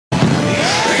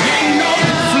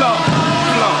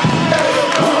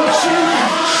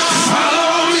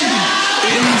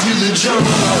jungle.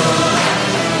 Ain't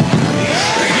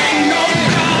no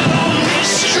God on the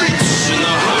streets in the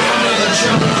heart of the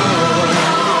jungle.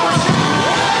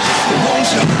 Won't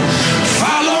you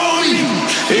follow me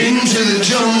into the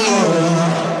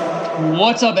jungle?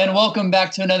 What's up, and welcome back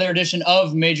to another edition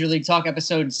of Major League Talk,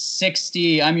 episode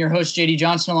 60. I'm your host, JD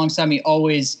Johnson. Alongside me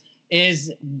always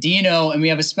is Dino, and we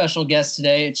have a special guest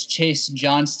today. It's Chase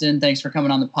Johnston. Thanks for coming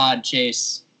on the pod,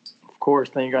 Chase. Of course.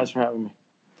 Thank you guys for having me.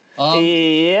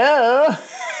 Yeah.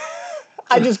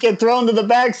 I just get thrown to the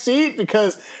back seat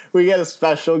because we get a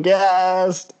special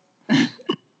guest.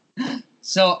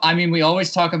 So, I mean, we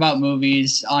always talk about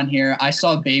movies on here. I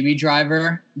saw Baby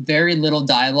Driver, very little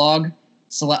dialogue.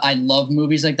 So I love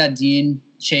movies like that. Dean,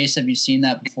 Chase, have you seen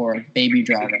that before? Baby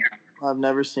Driver. I've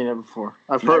never seen it before.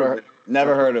 I've heard of it.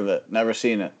 Never heard of it. Never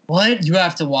seen it. What? You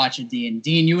have to watch it, Dean.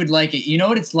 Dean, you would like it. You know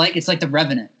what it's like? It's like The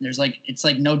Revenant. It's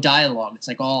like no dialogue. It's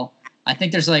like all, I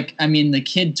think there's like, I mean, the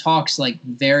kid talks like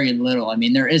very little. I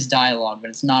mean, there is dialogue,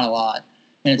 but it's not a lot.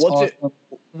 And it's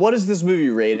what is this movie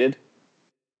rated?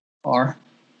 R.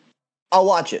 I'll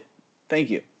watch it. Thank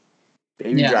you.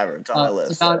 Baby Driver. It's on my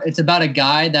list. It's about a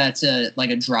guy that's like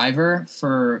a driver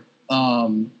for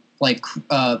people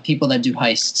that do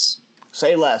heists.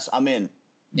 Say less. I'm in.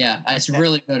 Yeah, it's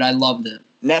really good. I loved it.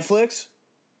 Netflix?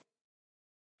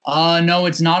 No,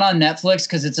 it's not on Netflix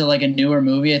because it's a newer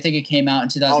movie. I think it came out in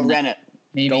 2000. I'll rent it.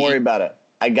 Maybe. Don't worry about it.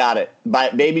 I got it.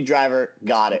 Baby Driver,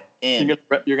 got it. In.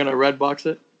 You're gonna Redbox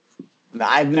it? No,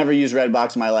 I've never used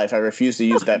Redbox in my life. I refuse to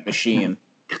use that machine.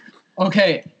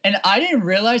 Okay, and I didn't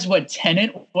realize what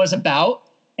Tenet was about,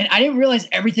 and I didn't realize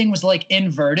everything was like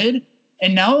inverted.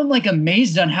 And now I'm like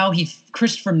amazed on how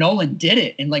Christopher Nolan did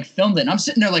it and like filmed it. And I'm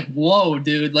sitting there like, whoa,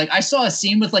 dude! Like I saw a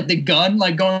scene with like the gun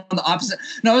like going on the opposite,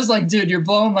 and I was like, dude, you're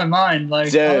blowing my mind.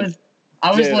 Like dude,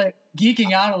 I was like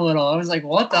geeking out a little. I was like,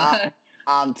 what the heck?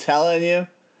 I'm telling you,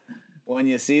 when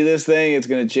you see this thing, it's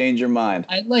gonna change your mind.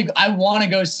 I want to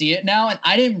go see it now, and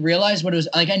I didn't realize what it was.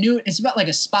 Like I knew it's about like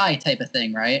a spy type of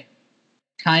thing, right?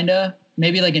 Kinda,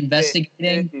 maybe like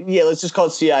investigating. Yeah, let's just call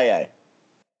it CIA.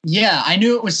 Yeah, I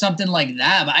knew it was something like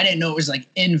that, but I didn't know it was like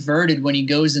inverted when he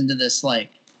goes into this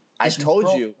like. I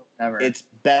told you, it's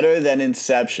better than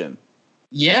Inception.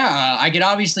 Yeah, I could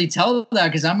obviously tell that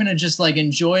because I'm gonna just like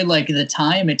enjoy like the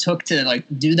time it took to like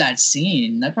do that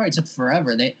scene. That probably took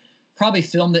forever. They probably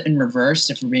filmed it in reverse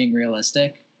if we're being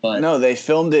realistic. But no, they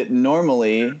filmed it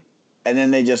normally, and then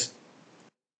they just.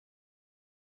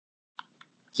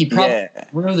 He probably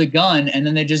threw the gun, and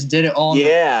then they just did it all.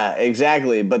 Yeah,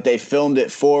 exactly. But they filmed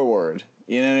it forward.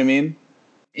 You know what I mean?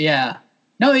 Yeah.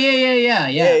 No. Yeah. Yeah.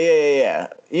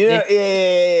 You know.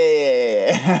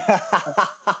 Yeah.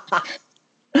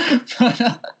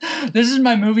 This is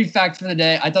my movie fact for the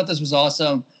day. I thought this was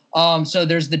awesome. So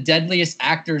there's the deadliest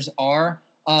actors are.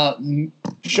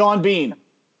 Sean Bean.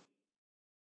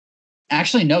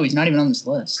 Actually, no, he's not even on this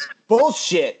list.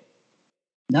 Bullshit.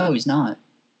 No, he's not.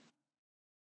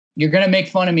 You're going to make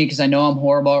fun of me because I know I'm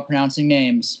horrible at pronouncing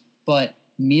names, but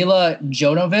Mila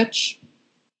Jovovich,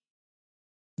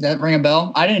 that ring a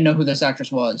bell? I didn't know who this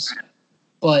actress was,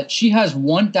 but she has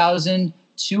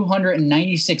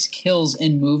 1,296 kills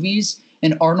in movies,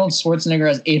 and Arnold Schwarzenegger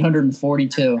has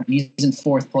 842. And he's in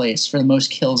fourth place for the most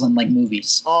kills in like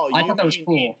movies. Oh, I thought that was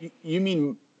cool. You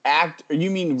mean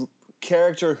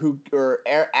character or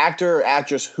actor or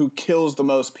actress who kills the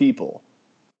most people?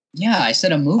 Yeah, I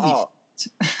said a movie. Oh.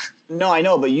 No, I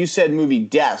know, but you said movie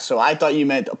deaths, so I thought you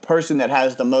meant a person that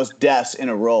has the most deaths in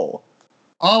a role.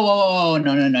 Oh,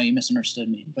 no, you misunderstood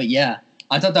me. But yeah,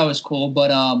 I thought that was cool. But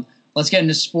let's get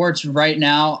into sports right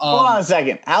now. Hold on a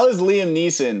second. How is Liam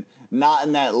Neeson not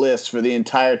in that list for the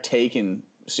entire Taken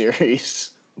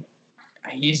series?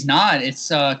 He's not. It's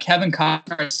Kevin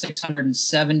Costner,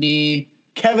 670.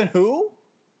 Kevin who?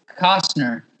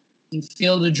 Costner, in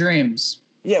Field of Dreams.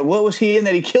 Yeah, what was he in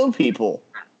that he killed people?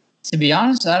 To be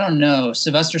honest, I don't know.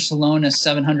 Sylvester Stallone is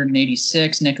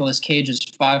 786. Nicolas Cage is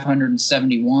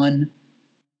 571.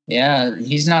 Yeah,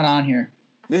 he's not on here.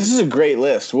 This is a great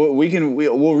list. We'll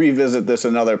revisit this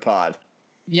another pod.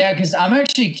 Yeah, because I'm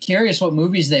actually curious what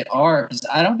movies they are. Because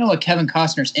I don't know what Kevin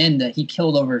Costner's in that he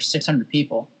killed over 600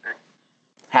 people.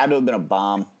 Had to have been a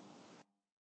bomb.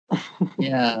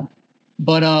 Yeah.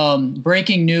 But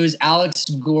breaking news, Alex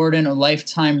Gordon, a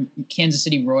lifetime Kansas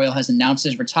City Royal, has announced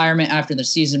his retirement after the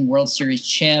season World Series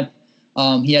champ.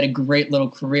 He had a great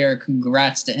little career.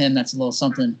 Congrats to him. That's a little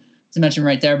something to mention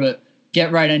right there. But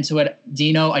get right into it.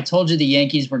 Dino, I told you the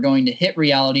Yankees were going to hit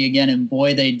reality again, and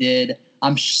boy, they did.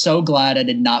 I'm so glad I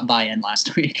did not buy in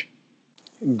last week.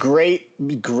 Great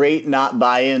not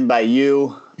buy-in by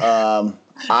you.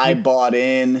 I bought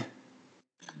in.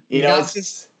 You know, it's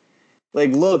just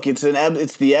Like, look, it's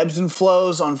the ebbs and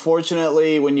flows.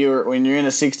 Unfortunately, when you're in a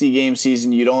 60-game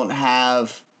season, you don't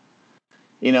have,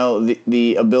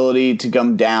 the ability to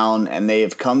come down, and they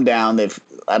have come down.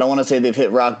 I don't want to say they've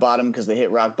hit rock bottom because they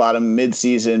hit rock bottom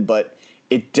mid-season, but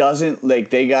it doesn't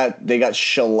they got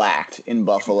shellacked in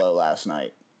Buffalo last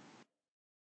night.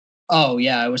 Oh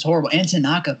yeah, it was horrible. And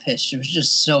Tanaka pitched. It was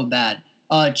just so bad.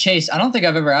 Chase, I don't think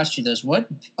I've ever asked you this. What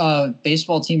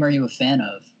baseball team are you a fan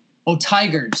of? Oh,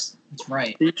 Tigers. That's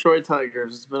right. Detroit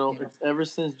Tigers. It's been ever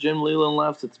since Jim Leland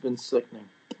left. It's been sickening.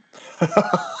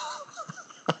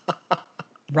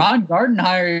 Ron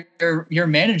Gardenhire, your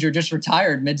manager, just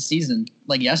retired mid-season,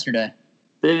 like yesterday.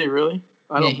 Did he really?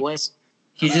 I don't blame him.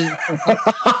 He just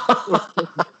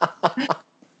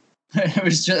it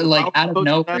was just like out of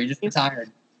nowhere. He just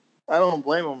retired. I don't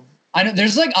blame him. I know.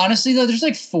 There's honestly though,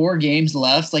 there's 4 games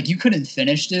left. Like you couldn't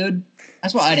finish, dude.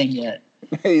 That's what I didn't get.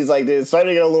 He's like, dude, it's starting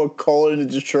to get a little cold in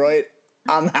Detroit.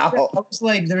 I'm out. It's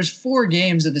like there's 4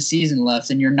 games of the season left,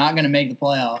 and you're not going to make the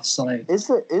playoffs. Like, is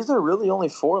there really only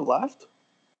 4 left?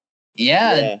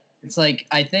 Yeah. It's like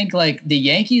I think the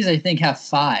Yankees have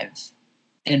 5,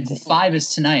 and 5 is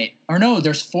tonight. Or no,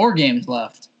 there's 4 games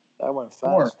left. That went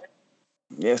fast. 4.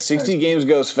 Yeah, 60 games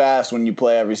goes fast when you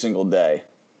play every single day.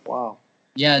 Wow.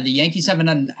 Yeah, the Yankees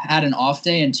haven't had an off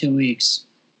day in 2 weeks.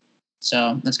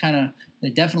 So that's they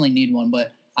definitely need one.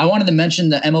 But I wanted to mention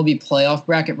the MLB playoff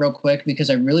bracket real quick because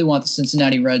I really want the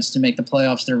Cincinnati Reds to make the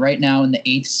playoffs. They're right now in the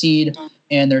 8th seed,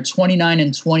 and they're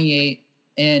 29-28.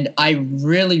 And I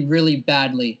really, really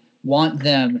badly want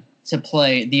them to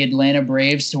play the Atlanta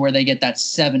Braves to where they get that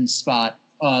 7 spot.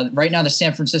 Right now, the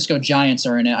San Francisco Giants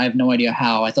are in it. I have no idea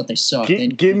how. I thought they sucked.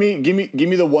 Give me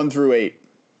the 1 through 8.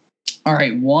 All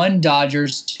right, 1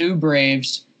 Dodgers, 2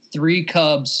 Braves, 3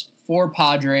 Cubs, 4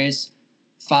 Padres,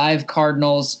 5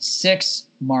 Cardinals, 6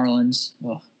 Marlins,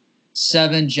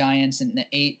 7 Giants, and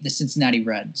 8 the Cincinnati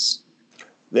Reds.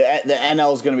 The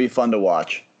NL is going to be fun to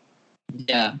watch.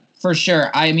 Yeah, for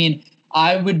sure. I mean,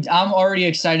 I'm already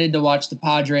excited to watch the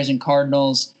Padres and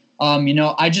Cardinals.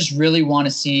 I just really want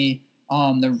to see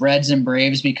the Reds and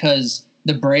Braves because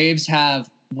the Braves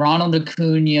have Ronald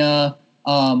Acuna,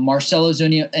 Marcell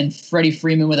Ozuna, and Freddie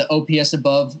Freeman with an OPS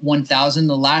above 1,000.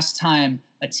 The last time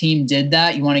a team did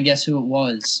that, you want to guess who it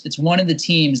was? It's one of the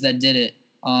teams that did it.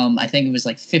 I think it was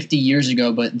 50 years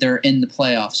ago, but they're in the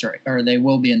playoffs, or they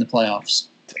will be in the playoffs.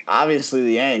 Obviously,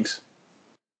 the Yanks.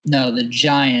 No, the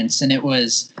Giants, and it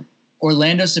was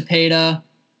Orlando Cepeda,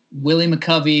 Willie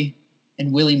McCovey,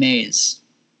 and Willie Mays.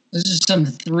 Those are some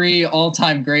 3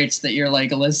 all-time greats that you're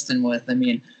listing with. I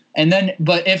mean,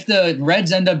 but if the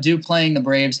Reds end up playing the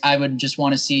Braves, I would just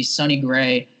want to see Sonny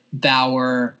Gray,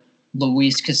 Bauer,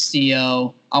 Luis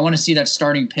Castillo. I want to see that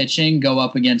starting pitching go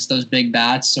up against those big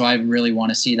bats. So I really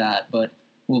want to see that. But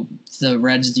the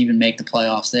Reds even make the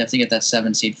playoffs, they have to get that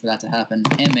 7 seed for that to happen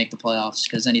and make the playoffs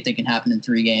because anything can happen in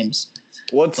 3 games.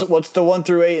 What's the 1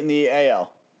 through 8 in the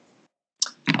AL?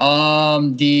 I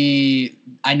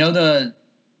know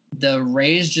the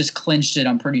Rays just clinched it.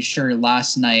 I'm pretty sure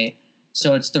last night.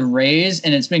 So it's the Rays,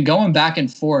 and it's been going back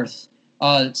and forth.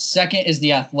 2nd is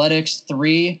the Athletics.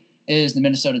 3 is the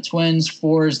Minnesota Twins.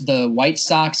 4 is the White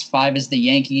Sox. 5 is the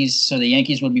Yankees. So the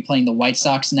Yankees would be playing the White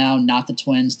Sox now, not the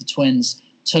Twins. The Twins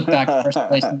took back first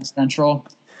place in the Central.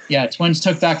 Yeah, Twins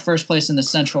took back first place in the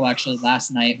Central actually last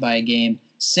night by a game.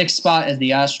 6th spot is the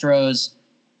Astros.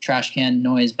 Trash can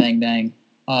noise, bang, bang.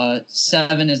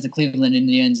 7 is the Cleveland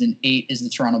Indians, and 8 is the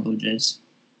Toronto Blue Jays.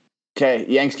 Okay,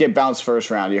 Yanks get bounced first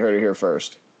round. You heard it here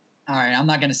first. All right, I'm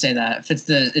not going to say that.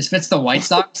 If it's the White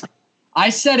Sox, I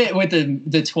said it with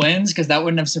the Twins because that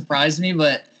wouldn't have surprised me,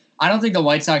 but I don't think the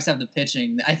White Sox have the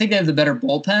pitching. I think they have the better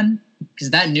bullpen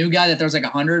because that new guy that throws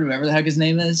 100, whoever the heck his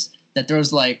name is, that throws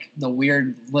the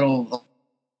weird little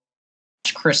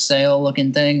Chris Sale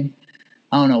looking thing.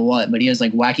 I don't know what, but he has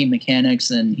wacky mechanics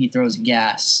and he throws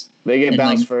gas. They get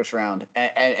bounced first round.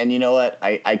 And you know what?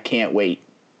 I can't wait.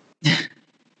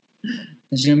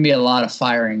 There's going to be a lot of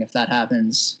firing if that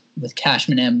happens with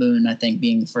Cashman and Boone, I think,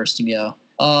 being the first to go.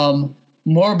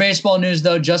 More baseball news,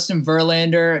 though. Justin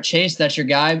Verlander, Chase, that's your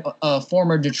guy,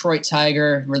 former Detroit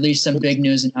Tiger, released some big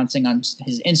news announcing on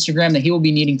his Instagram that he will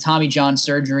be needing Tommy John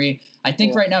surgery. I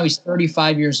think right now he's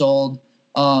 35 years old.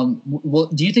 Do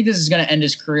you think this is going to end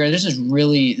his career? This is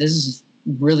really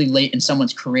late in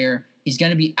someone's career. He's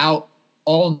going to be out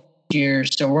all year,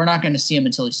 so we're not going to see him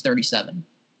until he's 37.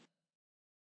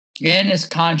 And his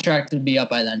contract would be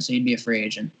up by then, so he'd be a free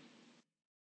agent.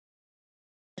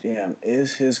 Damn,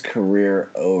 is his career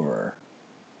over?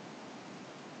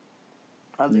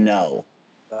 No.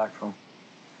 Back from.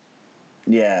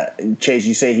 Yeah, Chase,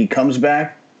 you say he comes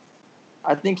back?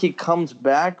 I think he comes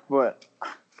back, but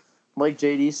like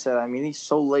JD said, I mean, he's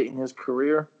so late in his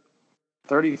career.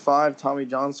 35, Tommy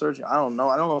John surgery. I don't know.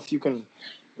 I don't know if you can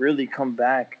really come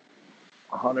back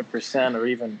 100% or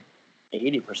even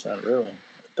 80%, really,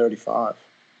 at 35.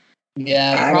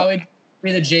 Yeah, probably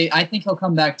be the J. I think he'll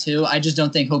come back too. I just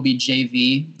don't think he'll be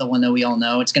JV, the one that we all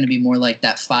know. It's going to be more like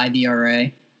that 5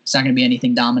 ERA. It's not going to be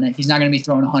anything dominant. He's not going to be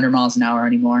throwing 100 miles an hour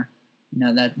anymore.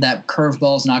 That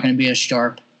curveball is not going to be as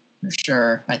sharp, for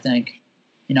sure, I think.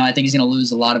 I think he's going to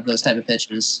lose a lot of those type of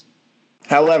pitches.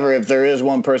 However, if there is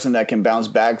one person that can bounce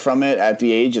back from it at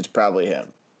the age, it's probably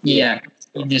him. Yeah,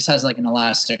 he just has like an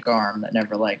elastic arm that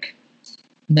never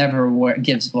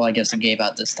gives. Well, I guess it gave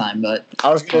out this time, but I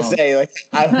was going to say,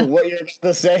 what you're about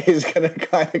to say is going to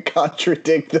kind of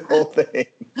contradict the whole thing.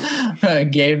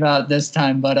 Gave out this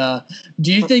time, but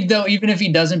do you think though, even if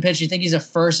he doesn't pitch, you think he's a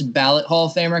first ballot Hall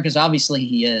of Famer? Because obviously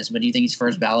he is, but do you think he's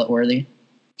first ballot worthy?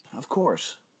 Of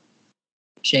course.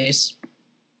 Chase,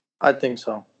 I think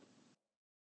so.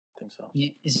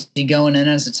 Is he going in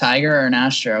as a Tiger or an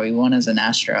Astro? He won as an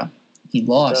Astro. He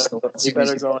lost. He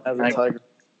better go in as a Tiger.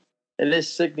 It is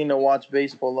sickening to watch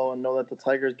baseball, though, and know that the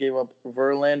Tigers gave up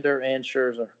Verlander and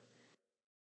Scherzer.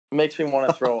 It makes me want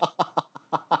to throw up.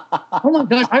 Oh, my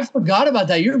gosh. I forgot about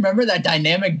that. You remember that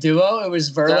dynamic duo? It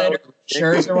was Verlander,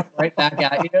 Scherzer went right back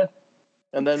at you.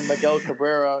 And then Miguel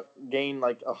Cabrera gained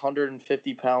like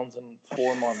 150 pounds in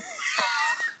 4 months.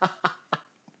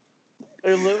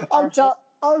 Dude. I'm telling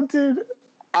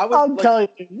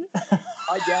you.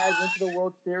 My dad went to the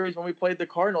World Series when we played the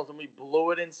Cardinals, and we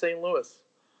blew it in St. Louis.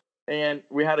 And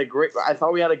I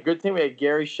thought we had a good team. We had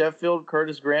Gary Sheffield,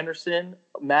 Curtis Granderson,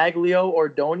 Maglio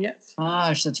Ordonez.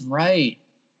 Gosh, that's right.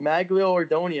 Maglio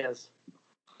Ordonez.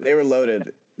 They were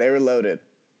loaded.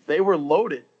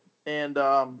 And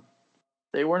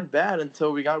they weren't bad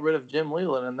until we got rid of Jim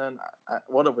Leyland. And then, I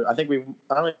don't even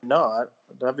know.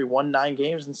 Have we won 9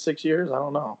 games in 6 years? I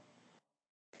don't know.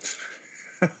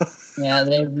 Yeah,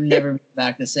 they've never been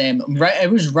back the same. Right,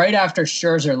 it was right after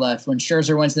Scherzer left. When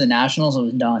Scherzer went to the Nationals, it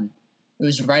was done. It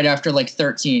was right after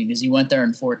 13 because he went there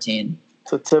in 14.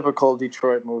 It's a typical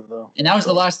Detroit move, though. And that was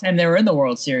the last time they were in the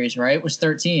World Series, right? It was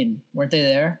 13. Weren't they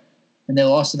there? And they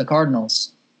lost to the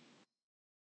Cardinals.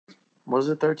 Was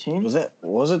it 13? Was it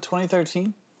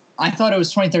 2013? I thought it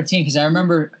was 2013 because I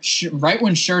remember right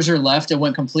when Scherzer left, it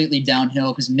went completely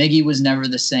downhill because Miggy was never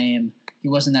the same. He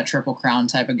wasn't that Triple Crown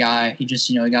type of guy. He just,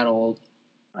 he got old.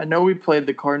 I know we played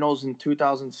the Cardinals in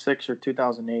 2006 or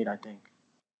 2008, I think.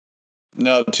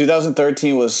 No,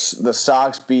 2013 was the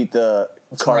Sox beat the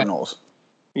Cardinals.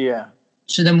 Right. Yeah.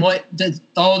 So then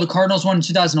the Cardinals won in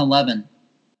 2011.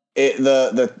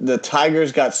 The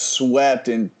Tigers got swept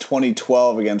in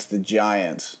 2012 against the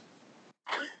Giants.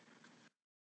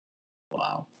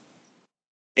 Wow.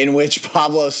 In which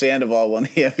Pablo Sandoval won the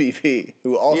MVP,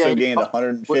 who also gained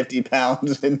 150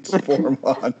 pounds in 4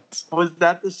 months. Was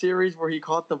that the series where he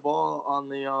caught the ball on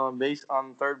the on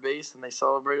third base and they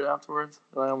celebrated afterwards?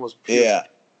 I almost puked.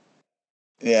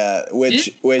 Yeah.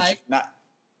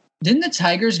 Didn't the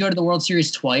Tigers go to the World Series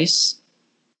twice?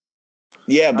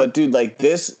 Yeah, but dude,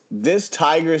 this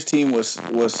Tigers team was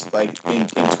like in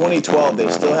 2012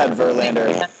 they still had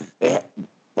Verlander.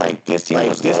 This team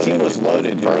was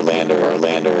loaded.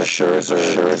 Verlander,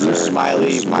 Scherzer,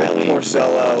 Smiley,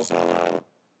 Porcello.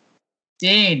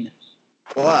 Dean.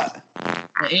 What?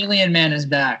 The alien man is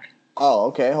back. Oh,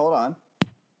 okay. Hold on.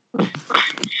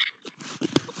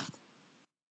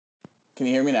 Can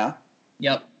you hear me now?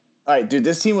 Yep. All right, dude.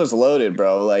 This team was loaded,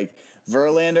 bro.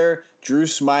 Verlander, Drew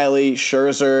Smiley,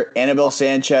 Scherzer, Anibal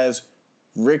Sanchez,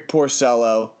 Rick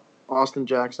Porcello, Austin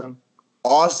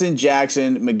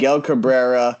Jackson, Miguel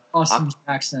Cabrera.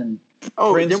 Jackson.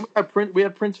 Oh, then we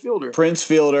had Prince Fielder. Hold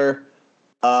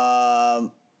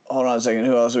on a second.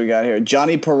 Who else we got here?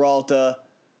 Johnny Peralta,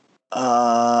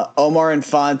 Omar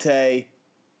Infante,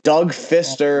 Doug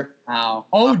Fister. Wow.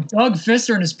 Oh, Doug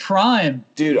Fister in his prime.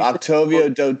 Dude, Octavio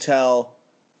Dotel.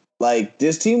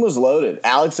 This team was loaded.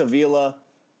 Alex Avila.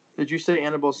 Did you say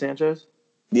Anibal Sanchez?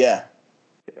 Yeah.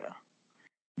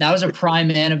 That was a prime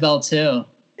Annabelle, too.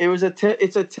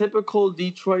 It's a typical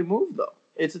Detroit move, though.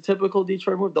 It's a typical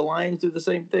Detroit move. The Lions do the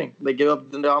same thing. They give up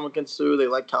Ndamukong Suh. They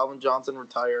let Calvin Johnson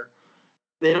retire.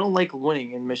 They don't like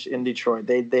winning in Detroit.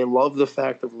 They love the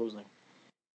fact of losing.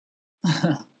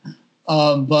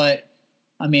 But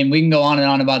I mean, we can go on and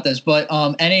on about this. But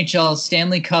NHL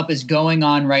Stanley Cup is going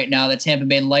on right now. The Tampa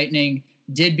Bay Lightning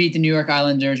did beat the New York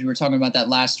Islanders. We were talking about that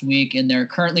last week, and they're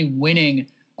currently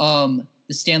winning the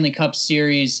Stanley Cup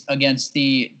series against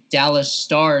the Dallas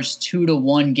Stars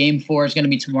 2-1. Game 4 is going to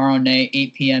be tomorrow night,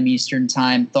 8 p.m. Eastern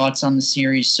time. Thoughts on the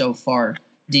series so far?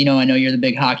 Dino, I know you're the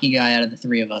big hockey guy out of the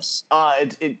three of us.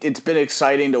 It's been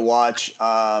exciting to watch.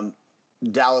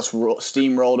 Dallas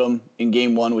steamrolled them in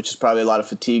Game 1, which is probably a lot of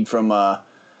fatigue from the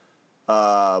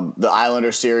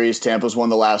Islander series. Tampa's won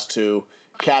the last two.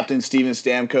 Captain Steven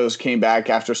Stamkos came back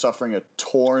after suffering a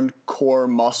torn core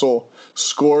muscle,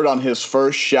 scored on his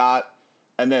first shot,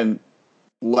 and then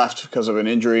left because of an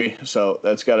injury. So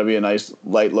that's got to be a nice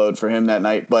light load for him that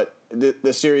night. But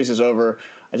the series is over.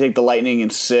 I take the Lightning in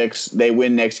 6. They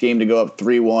win next game to go up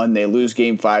 3-1. They lose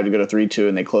Game 5 to go to 3-2,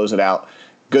 and they close it out.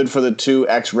 Good for the two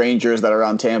ex-Rangers that are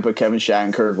on Tampa, Kevin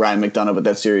Shattenkirk, Ryan McDonagh, but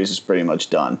that series is pretty much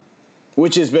done,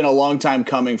 which has been a long time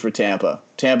coming for Tampa.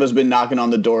 Tampa's been knocking on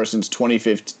the door since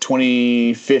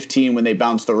 2015 when they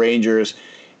bounced the Rangers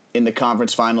in the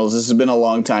conference finals. This has been a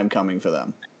long time coming for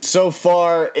them. So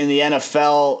far in the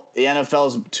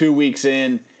NFL's 2 weeks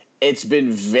in. It's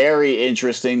been very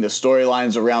interesting. The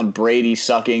storylines around Brady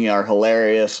sucking are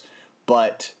hilarious.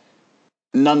 But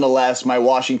nonetheless, my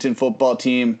Washington football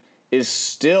team is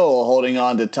still holding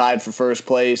on to tied for first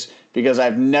place because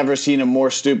I've never seen a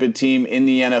more stupid team in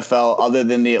the NFL other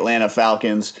than the Atlanta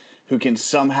Falcons, who can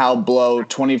somehow blow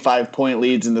 25-point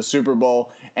leads in the Super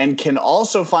Bowl and can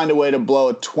also find a way to blow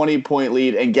a 20-point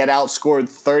lead and get outscored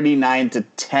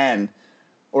 39-10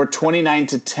 or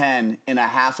 29-10 in a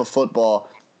half of football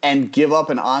and give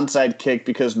up an onside kick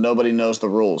because nobody knows the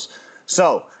rules.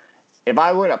 So if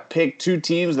I were to pick two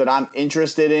teams that I'm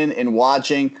interested in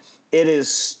watching, it is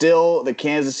still the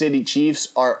Kansas City Chiefs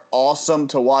are awesome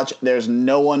to watch. There's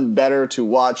no one better to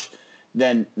watch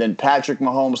than Patrick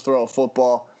Mahomes throw a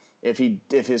football. If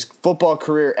his football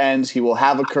career ends, he will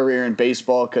have a career in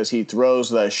baseball because he throws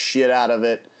the shit out of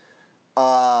it.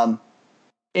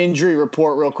 Injury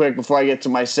report real quick before I get to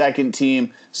my second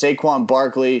team. Saquon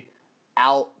Barkley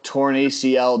out, torn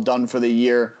ACL, done for the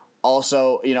year.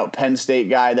 Also, Penn State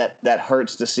guy that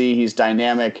hurts to see. He's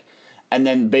dynamic. And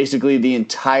then basically the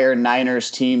entire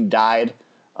Niners team died.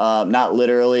 Not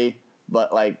literally,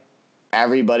 but like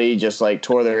everybody just like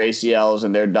tore their ACLs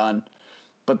and they're done.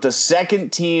 But the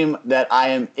second team that I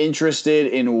am interested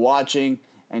in watching,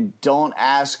 and don't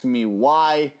ask me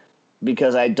why,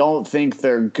 because I don't think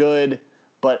they're good,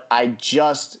 but I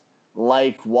just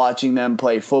like watching them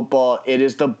play football. It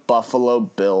is the Buffalo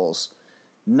Bills.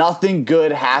 Nothing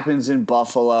good happens in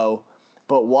Buffalo,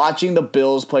 but watching the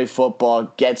Bills play football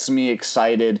gets me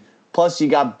excited. Plus, you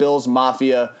got Bills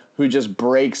Mafia, who just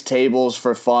breaks tables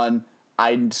for fun.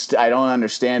 I don't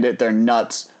understand it. They're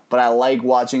nuts, but I like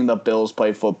watching the Bills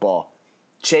play football.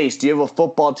 Chase, do you have a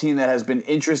football team that has been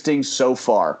interesting so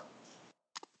far?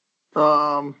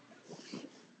 I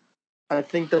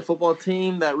think the football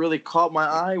team that really caught my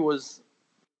eye was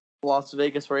Las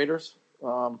Vegas Raiders.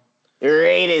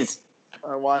 Raiders.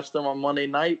 I watched them on Monday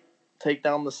night take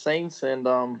down the Saints, and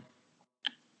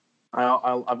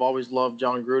I've always loved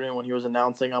John Gruden when he was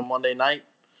announcing on Monday night,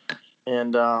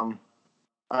 and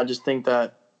I just think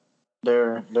that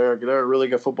they're a really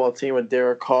good football team with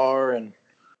Derek Carr, and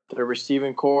their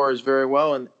receiving core is very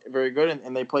good,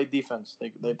 and they play defense.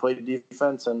 They play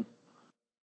defense, and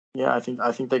yeah, I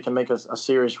think they can make a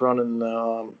serious run in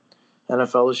the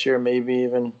NFL this year, maybe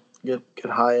even get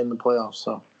high in the playoffs.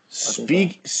 So,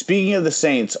 speaking of the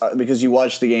Saints, because you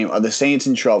watched the game, are the Saints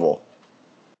in trouble?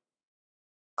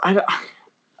 I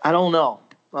don't know.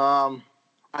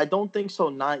 I don't think so,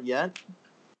 not yet,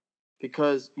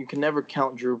 because you can never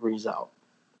count Drew Brees out.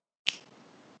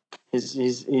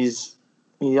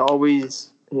 He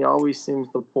always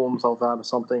seems to pull himself out of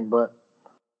something, but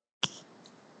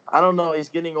I don't know. He's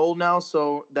getting old now,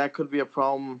 so that could be a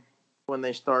problem when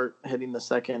they start hitting the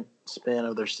second span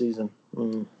of their season.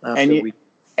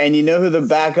 And you know who the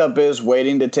backup is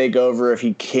waiting to take over if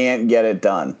he can't get it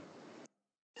done?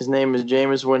 His name is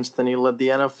Jameis Winston. He led the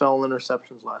NFL in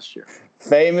interceptions last year.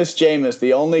 Famous Jameis,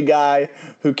 the only guy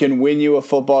who can win you a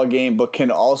football game but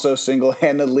can also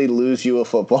single-handedly lose you a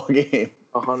football game.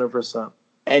 100%.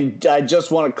 And I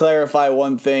just want to clarify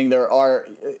one thing.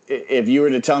 If you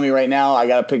were to tell me right now, I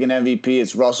got to pick an MVP,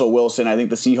 it's Russell Wilson. I think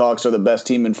the Seahawks are the best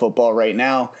team in football right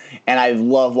now. And I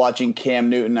love watching Cam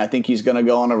Newton. I think he's going to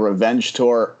go on a revenge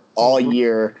tour all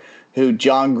year, who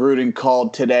John Gruden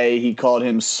called today. He called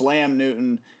him Slam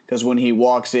Newton because when he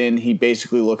walks in, he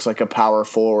basically looks like a power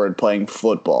forward playing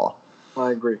football. I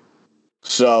agree.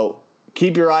 So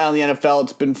keep your eye on the NFL.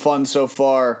 It's been fun so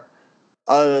far.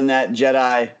 Other than that,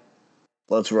 Jedi,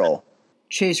 let's roll.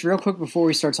 Chase, real quick before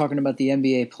we start talking about the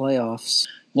NBA playoffs.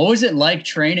 What was it like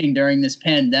training during this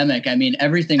pandemic? I mean,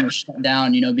 everything was shut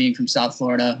down, being from South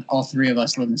Florida. All three of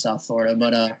us live in South Florida,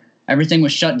 but everything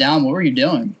was shut down. What were you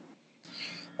doing?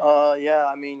 Yeah,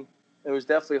 I mean, it was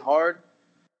definitely hard.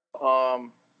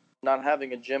 Not not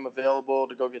having a gym available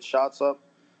to go get shots up.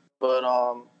 But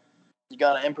you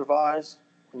gotta improvise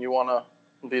when you wanna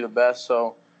be the best.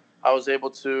 So I was able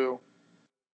to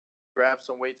grab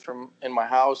some weights from in my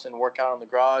house and work out in the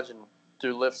garage and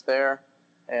do lifts there.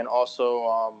 And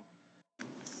also,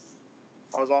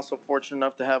 I was also fortunate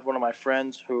enough to have one of my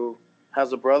friends who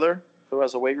has a brother who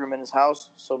has a weight room in his house.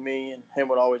 So me and him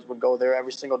would go there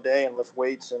every single day and lift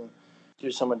weights and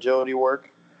do some agility work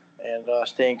and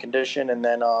stay in condition. And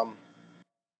then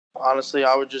honestly,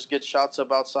 I would just get shots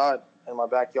up outside in my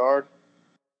backyard.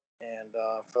 And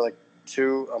for like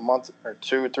 2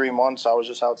 or 3 months, I was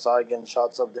just outside getting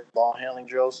shots up, did ball handling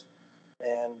drills.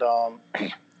 And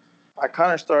I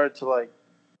kind of started to like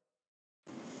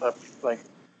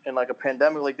in like a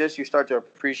pandemic like this, you start to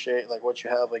appreciate like what you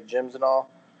have, like gyms and all,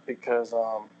 because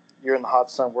you're in the hot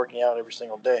sun working out every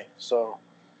single day. So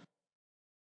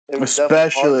it was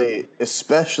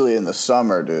especially in the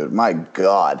summer, dude. My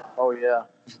God. Oh yeah,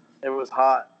 it was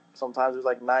hot. Sometimes it was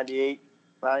like 98,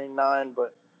 99,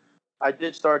 but I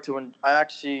started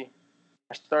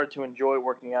to enjoy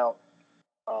working out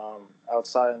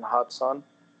outside in the hot sun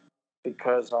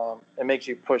because it makes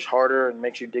you push harder and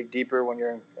makes you dig deeper when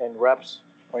you're in reps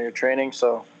when you're training.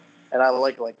 So, and I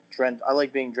like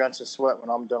being drenched in sweat when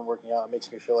I'm done working out. It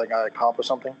makes me feel like I accomplished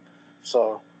something.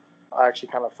 So, I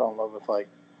actually kind of fell in love with like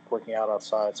working out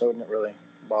outside. So it didn't really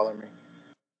bother me.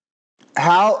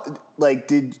 How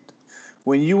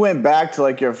when you went back to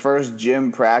like your first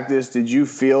gym practice, did you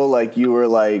feel like you were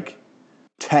like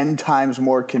 10 times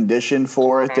more conditioned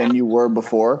for it than you were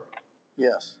before?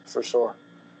 Yes, for sure.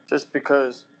 Just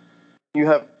because you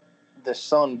have the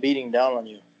sun beating down on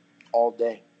you all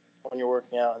day when you're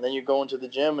working out. And then you go into the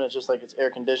gym and it's just like it's air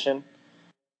conditioned.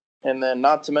 And then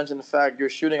not to mention the fact you're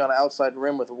shooting on an outside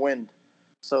rim with wind.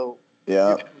 So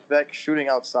yeah, you perfect shooting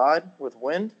outside with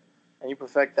wind and you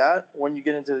perfect that. When you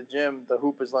get into the gym, the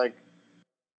hoop is like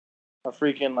a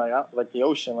freaking like the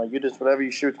ocean. Like you just whatever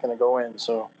you shoot's gonna go in.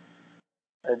 So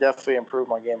it definitely improved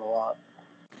my game a lot.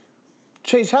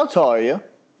 Chase, how tall are you?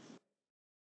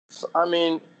 So, I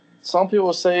mean, some people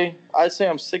I'd say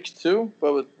I'm 6'2",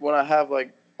 but when I have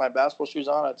like my basketball shoes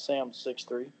on, I'd say I'm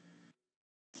 6'3".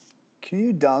 Can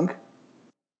you dunk?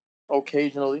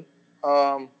 Occasionally.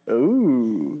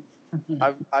 Ooh.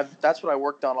 That's what I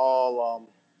worked on all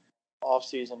off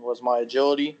season was my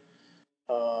agility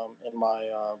and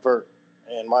my vert,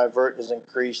 and my vert has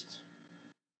increased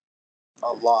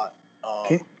a lot.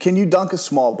 Can you dunk a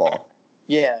small ball?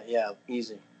 Yeah,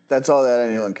 easy. That's all that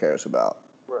anyone cares about.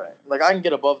 Right. Like I can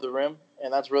get above the rim,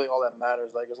 and that's really all that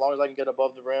matters. Like as long as I can get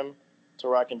above the rim to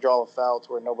where I can draw a foul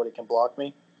to where nobody can block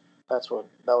me, that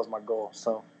was my goal.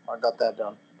 So I got that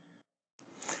done.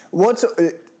 What's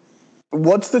the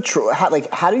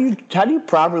how do you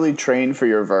properly train for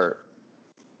your vert?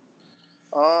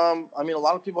 I mean, a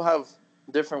lot of people have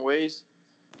different ways.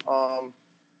 I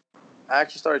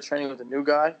actually started training with a new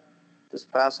guy this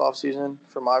past off season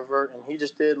for my vert, and he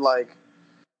just did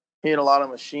he had a lot of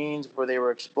machines where they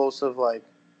were explosive. Like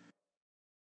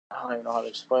I don't even know how to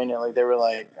explain it. Like they were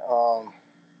like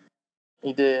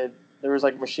there was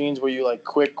like machines where you like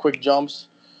quick jumps,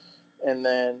 and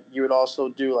then you would also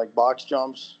do like box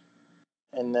jumps,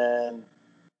 and then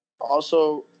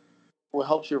also what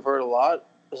helps your vert a lot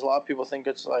is a lot of people think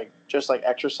it's like just like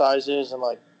exercises and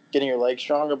like getting your legs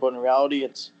stronger, but in reality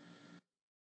it's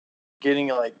getting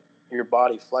like your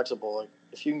body flexible. Like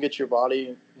if you can get your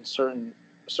body in certain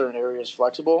areas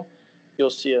flexible, you'll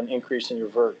see an increase in your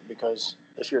vert, because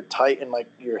if you're tight in like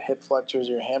your hip flexors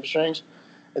or your hamstrings,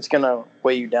 it's gonna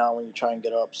weigh you down when you try and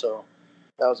get up. So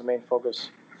that was the main focus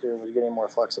here, was getting more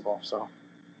flexible. So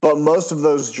but most of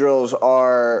those drills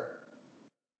are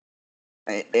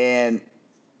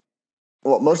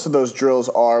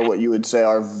what you would say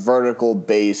are vertical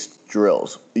based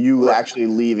drills. You right. Actually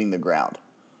leaving the ground.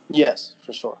 Yes,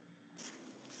 for sure.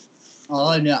 Oh,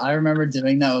 I remember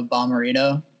doing that with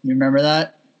Bomberito. You remember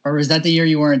that? Or was that the year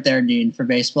you weren't there, Dean, for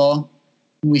baseball?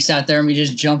 We sat there and we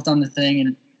just jumped on the thing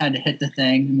and had to hit the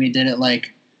thing. And we did it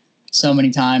like so many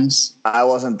times. I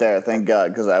wasn't there, thank God,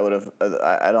 because I would have.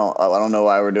 I don't know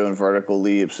why we're doing vertical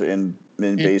leaps in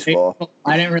baseball.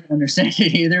 I didn't really understand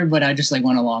it either, but I just like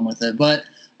went along with it. But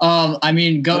I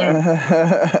mean,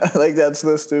 like that's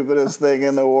the stupidest thing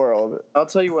in the world. I'll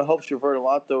tell you what helps your vert a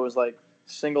lot though is like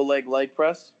single leg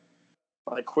press,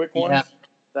 like quick ones. Yeah.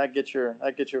 That gets your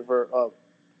vert up.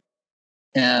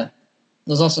 Yeah,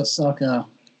 those also suck.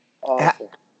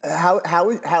 Awful. How?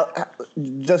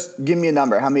 Just give me a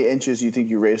number. How many inches you think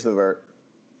you raised the vert?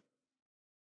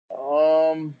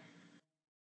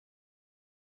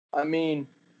 I mean,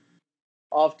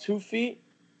 off 2 feet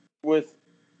with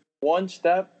one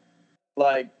step,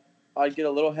 like I'd get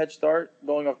a little head start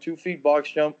going off 2 feet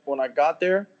box jump. When I got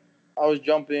there, I was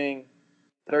jumping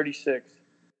 36.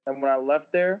 And when I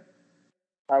left there,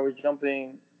 I was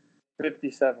jumping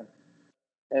 57.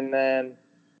 And then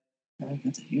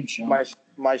That's a huge jump.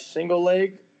 my single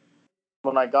leg,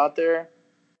 when I got there,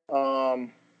 gosh,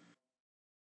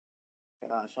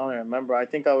 I don't even remember. I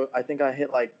think I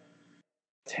hit like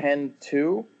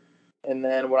 10.2, and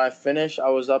then when I finished, I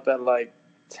was up at like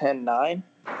 10.9.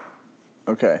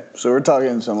 Okay, so we're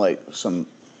talking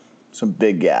some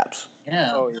big gaps.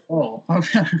 Yeah. Oh, yeah. Oh.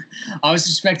 I was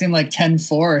expecting like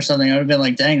 10.4 or something. I would have been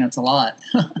like, dang, that's a lot.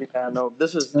 Yeah, no,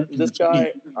 this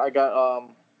guy I got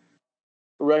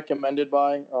recommended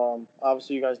by.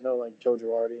 Obviously, you guys know like Joe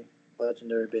Girardi,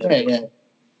 legendary baseball. Yeah.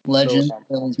 Legend, So,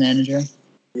 Phillies manager.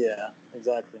 Yeah,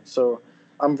 exactly. So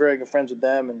I'm very good friends with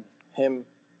them, and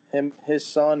his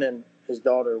son and his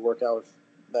daughter work out with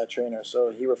that trainer. So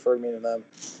he referred me to them,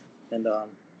 and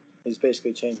he's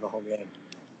basically changed my whole game.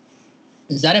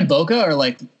 Is that in Boca or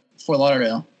like Fort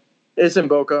Lauderdale? It's in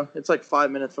Boca. It's like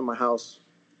 5 minutes from my house.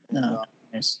 No.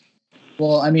 Nice.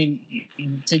 Well, I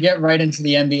mean, to get right into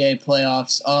the NBA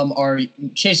playoffs,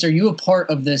 Chase, are you a part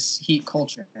of this Heat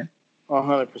culture?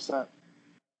 100%.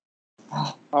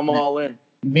 I'm all in.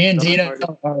 Me and Dina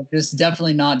are just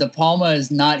definitely not. De Palma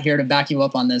is not here to back you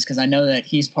up on this because I know that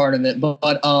he's part of it.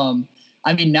 But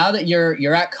I mean, now that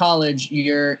you're at college,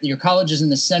 your college is in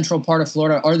the central part of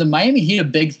Florida. Are the Miami Heat a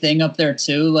big thing up there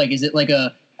too? Like, is it like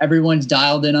everyone's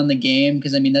dialed in on the game?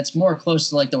 Because I mean, that's more close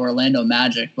to like the Orlando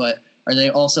Magic. But are they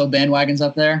also bandwagons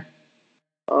up there?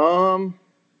 To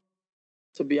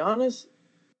be honest,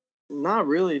 not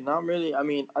really. I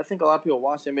mean, I think a lot of people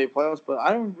watch the NBA playoffs, but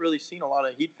I haven't really seen a lot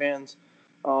of Heat fans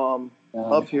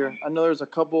up here. I know there's a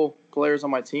couple players on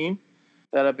my team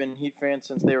that have been Heat fans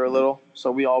since they were little,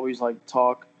 so we always like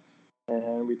talk,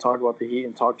 and we talk about the Heat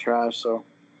and talk trash. So,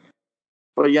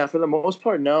 but yeah, for the most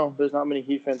part, no, there's not many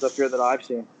Heat fans up here that I've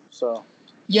seen. So.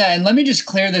 Yeah, and let me just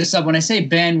clear this up. When I say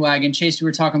bandwagon, Chase, we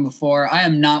were talking before, I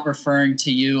am not referring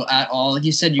to you at all.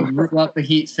 You said you grew up a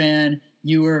Heat fan.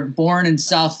 You were born in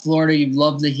South Florida. You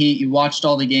loved the Heat. You watched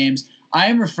all the games. I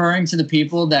am referring to the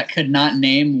people that could not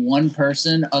name one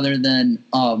person other than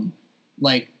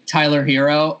like Tyler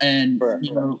Hero and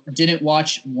didn't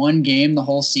watch one game the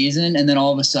whole season, and then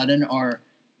all of a sudden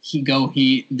go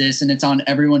Heat this, and it's on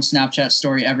everyone's Snapchat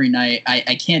story every night.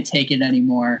 I can't take it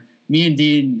anymore. Me and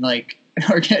Dean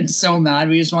are getting so mad.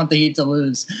 We just want the Heat to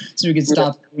lose so we can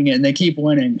stop doing it, and they keep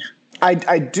winning.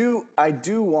 I do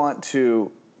want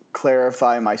to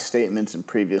clarify my statements in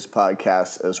previous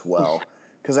podcasts as well,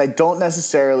 because I don't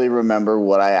necessarily remember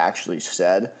what I actually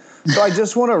said. So I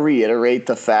just want to reiterate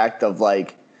the fact of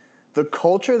like the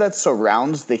culture that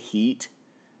surrounds the Heat,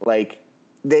 like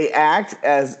they act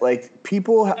as like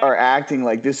people are acting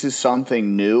like this is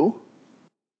something new.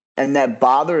 And that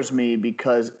bothers me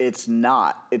because it's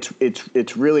not.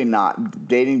 It's really not.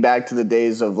 Dating back to the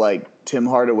days of like Tim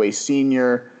Hardaway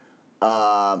Sr.,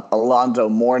 Alonzo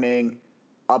Mourning,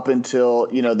 up until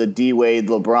the D Wade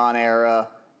LeBron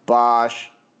era, Bosh,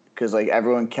 because like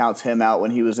everyone counts him out when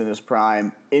he was in his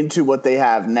prime, into what they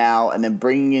have now, and then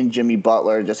bringing in Jimmy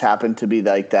Butler just happened to be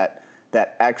like that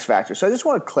X factor. So I just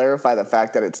want to clarify the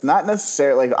fact that it's not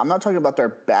necessarily like I'm not talking about their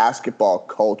basketball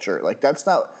culture. Like that's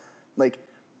not like.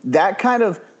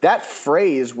 That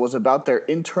phrase was about their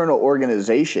internal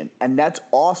organization, and that's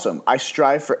awesome. I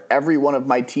strive for every one of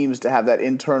my teams to have that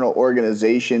internal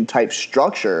organization type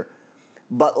structure,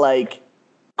 but like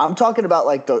I'm talking about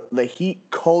like the Heat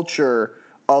culture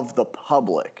of the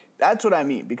public. That's what I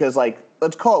mean, because like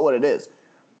let's call it what it is.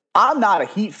 I'm not a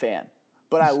Heat fan,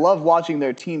 but I love watching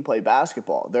their team play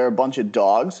basketball. They're a bunch of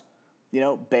dogs.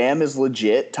 Bam is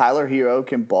legit. Tyler Hero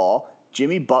can ball.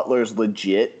 Jimmy Butler's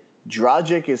legit.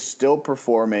 Dragic is still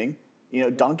performing.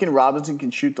 Duncan Robinson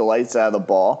can shoot the lights out of the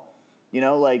ball.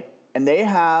 And they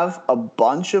have a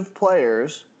bunch of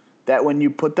players that when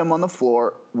you put them on the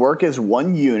floor, work as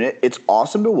one unit. It's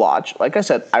awesome to watch. Like I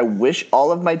said, I wish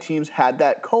all of my teams had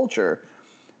that culture.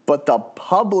 But the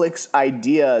public's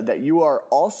idea that you are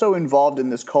also involved in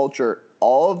this culture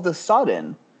all of the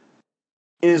sudden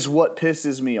is what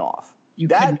pisses me off.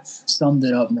 That's summed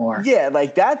it up more. Yeah,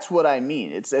 like that's what I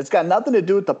mean. It's got nothing to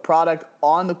do with the product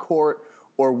on the court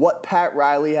or what Pat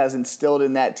Riley has instilled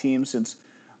in that team since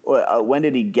when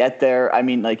did he get there? I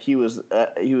mean, like he was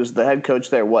the head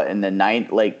coach there in the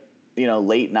late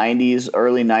 90s,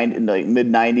 early 90s, like mid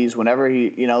 90s, whenever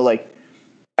he,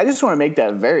 I just want to make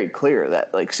that very clear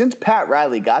that like since Pat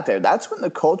Riley got there, that's when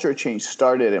the culture change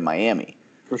started in Miami.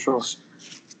 For sure.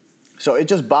 So it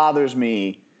just bothers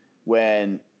me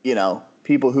when,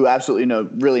 people who absolutely know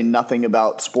really nothing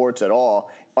about sports at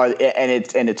all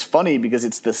it's funny because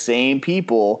it's the same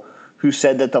people who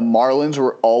said that the Marlins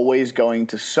were always going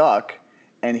to suck,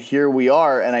 and here we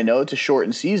are. And I know it's a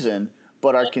shortened season,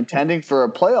 but are contending for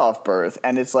a playoff berth.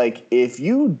 And it's like, if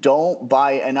you don't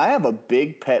buy, and I have a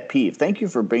big pet peeve. Thank you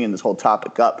for bringing this whole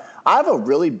topic up. I have a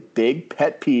really big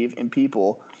pet peeve in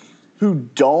people who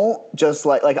don't just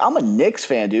like I'm a Knicks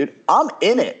fan, dude. I'm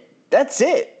in it. That's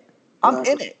it. I'm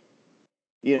in it.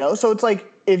 You know, so it's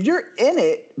like, if you're in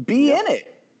it, be in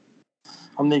it.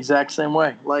 I'm the exact same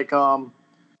way. Like, I'm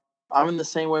in the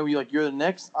same way where you're the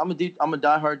Knicks. I'm a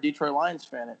diehard Detroit Lions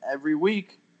fan. And every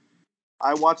week,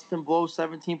 I watch them blow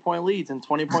 17-point leads and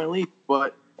 20-point leads.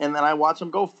 And then I watch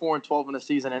them go 4-12 in a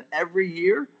season. And every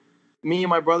year, me and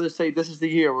my brothers say, this is the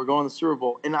year we're going to the Super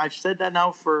Bowl. And I've said that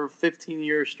now for 15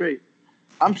 years straight.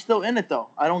 I'm still in it, though.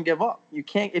 I don't give up. You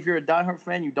can't. If you're a diehard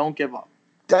fan, you don't give up.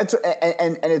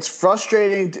 And it's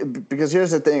frustrating because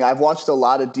here's the thing. I've watched a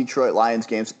lot of Detroit Lions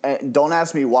games, and don't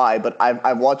ask me why, but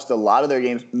I've watched a lot of their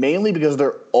games mainly because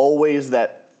they're always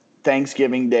that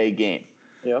Thanksgiving Day game.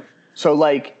 Yep. So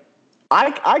like,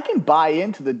 I can buy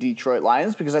into the Detroit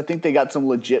Lions because I think they got some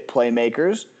legit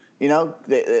playmakers. You know,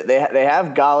 they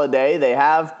have Galladay, they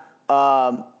have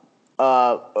what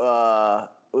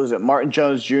was it, Martin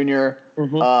Jones Jr.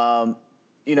 Mm-hmm.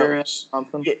 You know,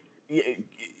 something. Yeah,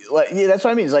 that's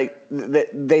what I mean. It's like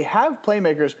they have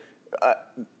playmakers.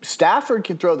 Stafford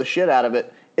can throw the shit out of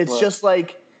it. It's just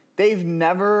like they've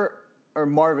never – or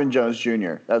Marvin Jones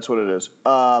Jr. That's what it is.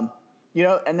 You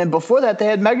know, and then before that they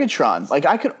had Megatron. Like,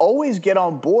 I could always get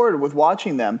on board with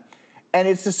watching them. And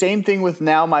it's the same thing with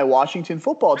now my Washington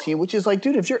football team, which is like,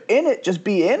 dude, if you're in it, just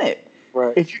be in it.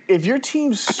 Right. If your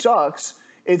team sucks,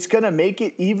 it's going to make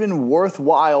it even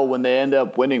worthwhile when they end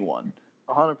up winning one.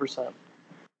 100%.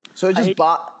 So it just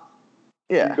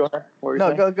yeah. Go ahead.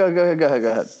 No, go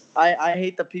ahead. I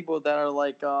hate the people that are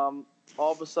like, all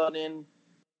of a sudden,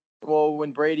 well,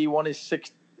 when Brady won his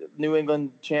 6th New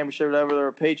England championship, or whatever, they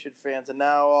were Patriot fans, and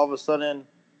now all of a sudden,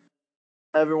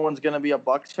 everyone's gonna be a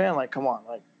Bucs fan. Like, come on,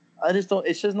 like, I just don't.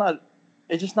 It's just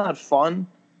not fun.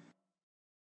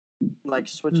 Like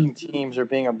switching teams or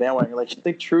being a bandwagon. Like,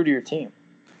 stick true to your team.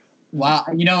 Wow,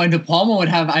 you know, and De Palma would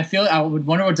have. I would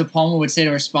wonder what De Palma would say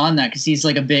to respond to that, because he's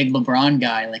like a big LeBron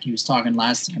guy, like he was talking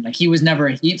last time. Like, he was never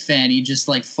a Heat fan; he just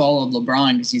like followed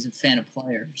LeBron because he's a fan of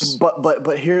players.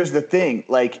 But here's the thing: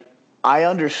 like, I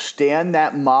understand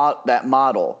that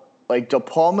model. Like, De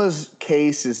Palma's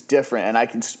case is different, and I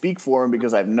can speak for him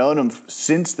because I've known him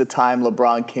since the time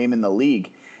LeBron came in the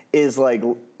league. Is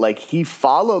like he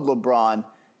followed LeBron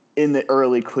in the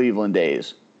early Cleveland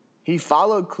days. He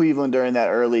followed Cleveland during that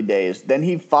early days. Then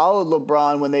he followed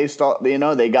LeBron when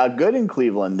they got good in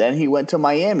Cleveland. Then he went to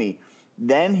Miami.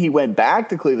 Then he went back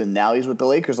to Cleveland. Now he's with the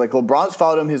Lakers. Like, LeBron's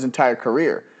followed him his entire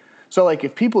career. So, like,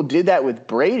 if people did that with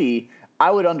Brady, I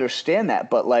would understand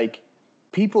that. But, like,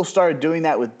 people started doing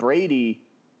that with Brady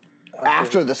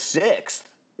after the 6th.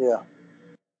 Yeah.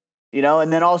 You know,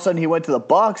 and then all of a sudden he went to the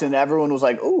Bucs, and everyone was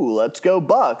like, "Ooh, let's go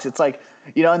Bucs." It's like,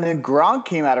 you know, and then Gronk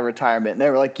came out of retirement, and they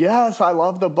were like, "Yes, I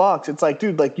love the Bucs." It's like,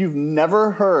 dude, like, you've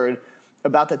never heard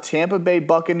about the Tampa Bay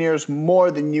Buccaneers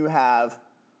more than you have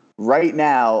right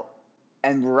now,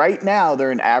 and right now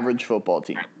they're an average football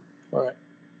team. Right.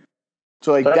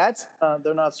 So, like, that's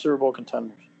they're not Super Bowl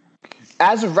contenders.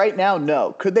 As of right now,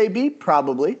 no. Could they be?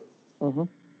 Probably. Mm-hmm.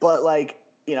 But, like,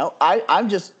 you know,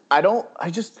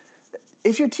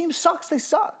 if your team sucks, they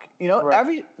suck. You know,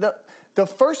 right. The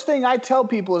first thing I tell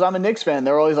people is I'm a Knicks fan.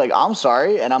 They're always like, "I'm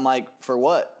sorry," and I'm like, "For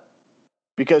what?"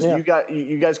 Because you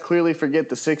guys clearly forget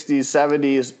the 60s,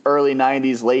 70s, early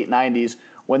 90s, late 90s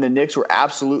when the Knicks were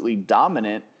absolutely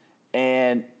dominant.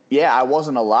 And yeah, I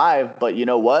wasn't alive, but you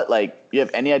know what? Like, you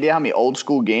have any idea how many old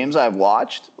school games I've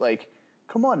watched? Like,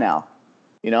 come on now.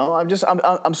 You know,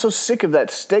 I'm so sick of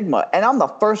that stigma, and I'm the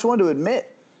first one to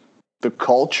admit the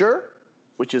culture,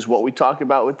 which is what we talk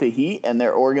about with the Heat and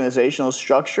their organizational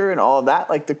structure and all of that.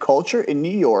 Like, the culture in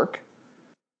New York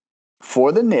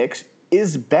for the Knicks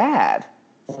is bad.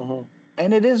 Mm-hmm.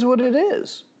 And it is what it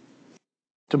is.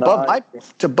 It's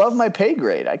above my pay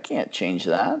grade. I can't change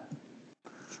that.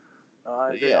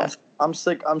 Yeah. I'm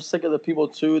sick of the people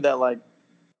too that, like,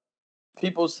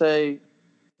 people say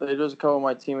they just call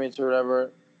my teammates or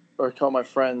whatever, or call my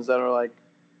friends that are like,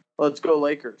 "Let's go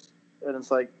Lakers." And it's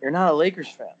like, you're not a Lakers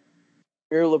fan.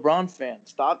 You're a LeBron fan.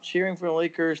 Stop cheering for the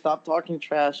Lakers. Stop talking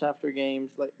trash after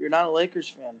games. Like, you're not a Lakers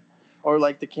fan. Or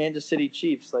like the Kansas City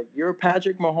Chiefs. Like, you're a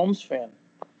Patrick Mahomes fan.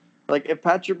 Like, if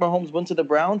Patrick Mahomes went to the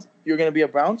Browns, you're going to be a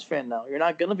Browns fan now. You're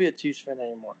not going to be a Chiefs fan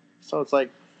anymore. So it's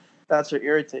like, that's what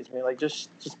irritates me. Like, just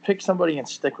pick somebody and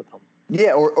stick with them.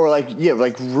 Yeah, or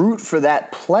like root for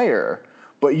that player.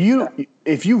 But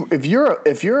if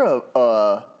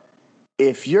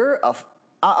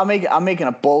I'm making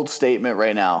a bold statement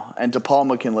right now, and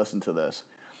DePalma can listen to this.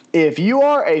 If you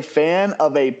are a fan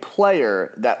of a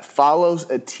player that follows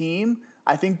a team,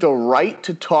 I think the right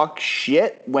to talk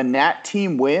shit when that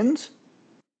team wins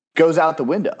goes out the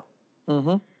window.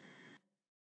 Mm-hmm.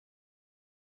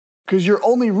 Because you're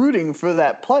only rooting for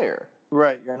that player.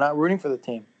 Right. You're not rooting for the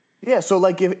team. Yeah, so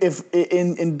like if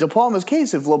in DePalma's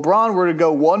case, if LeBron were to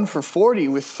go 1 for 40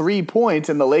 with 3 points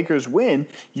and the Lakers win,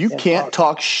 you can't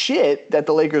talk shit that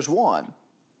the Lakers won.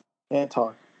 Can't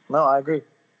talk. No, I agree.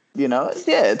 You know,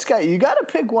 yeah, you got to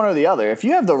pick one or the other. If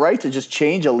you have the right to just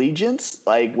change allegiance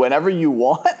like whenever you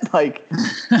want, like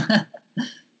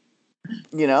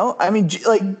you know, I mean,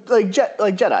 like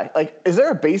Jedi, like is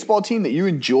there a baseball team that you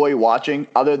enjoy watching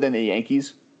other than the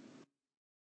Yankees?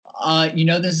 You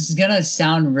know, this is gonna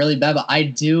sound really bad, but I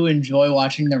do enjoy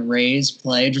watching the Rays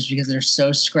play just because they're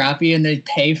so scrappy and they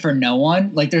pay for no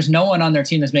one. Like, there's no one on their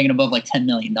team that's making above like $10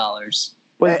 million.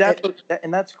 But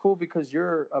that's cool because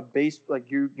you're a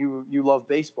you love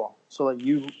baseball. So like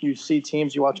you see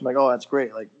teams, you watch them like, oh, that's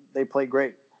great. Like they play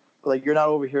great. But like you're not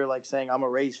over here like saying I'm a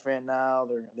Rays fan now.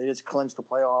 They just clinched the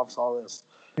playoffs. All this.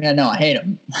 Yeah, no, I hate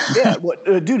them. Yeah,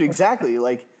 dude, exactly.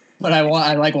 Like. But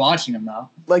I like watching them though.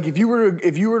 Like if you were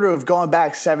to have gone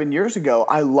back 7 years ago,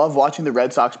 I love watching the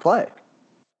Red Sox play.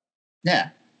 Yeah.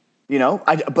 You know,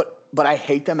 but I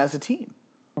hate them as a team.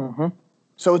 Mm-hmm.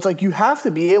 So it's like you have to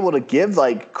be able to give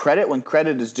like credit when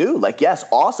credit is due. Like, yes,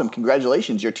 awesome,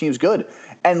 congratulations, your team's good.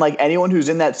 And like anyone who's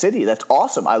in that city, that's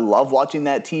awesome. I love watching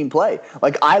that team play.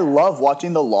 Like I love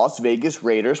watching the Las Vegas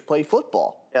Raiders play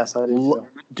football. Yes, I do.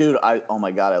 Dude, oh my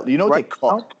God, you know what they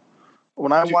call?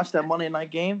 When I watched that Monday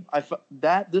night game,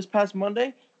 this past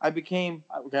Monday, I became,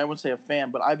 I wouldn't say a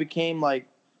fan, but I became like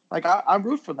I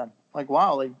root for them. Like,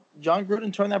 wow, like John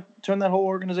Gruden turned that whole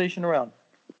organization around.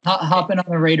 Hopping on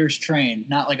the Raiders train,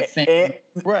 not like a fan.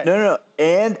 Right. No.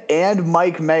 And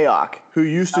Mike Mayock, who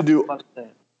used to do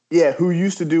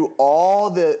all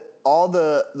the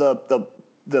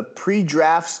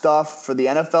pre-draft stuff for the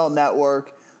NFL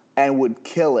Network and would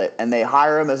kill it. And they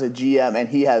hire him as a GM, and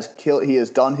he has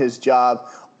done his job.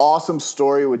 Awesome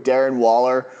story with Darren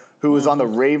Waller, who was on the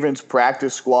Ravens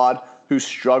practice squad, who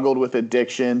struggled with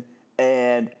addiction.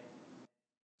 And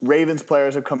Ravens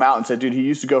players have come out and said, dude, he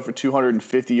used to go for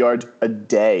 250 yards a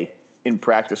day in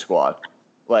practice squad.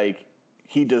 Like,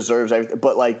 he deserves everything.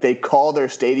 But, like, they call their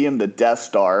stadium the Death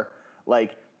Star.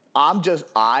 Like, I'm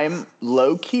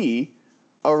low-key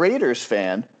a Raiders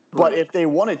fan. But if they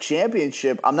won a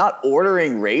championship, I'm not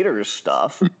ordering Raiders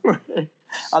stuff.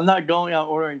 I'm not going out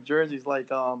ordering jerseys. Like,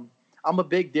 I'm a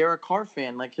big Derek Carr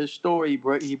fan. Like, his story,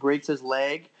 he breaks his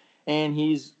leg, and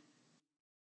he's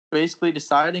basically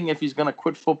deciding if he's going to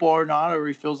quit football or not, or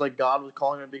he feels like God was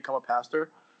calling him to become a pastor.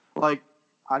 Like,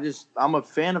 I'm a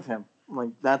fan of him.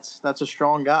 Like, that's a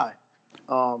strong guy.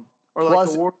 Or like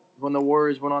when the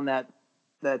Warriors went on that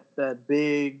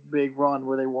big run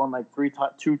where they won like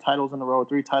 2 titles in a row,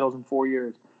 3 titles in 4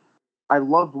 years. I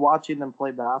loved watching them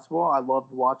play basketball. I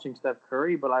loved watching Steph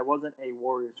Curry, but I wasn't a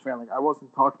Warriors fan. Like, I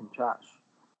wasn't talking trash.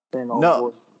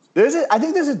 No. I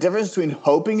think there's a difference between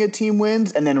hoping a team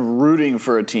wins and then rooting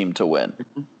for a team to win.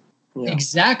 Yeah.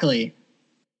 Exactly.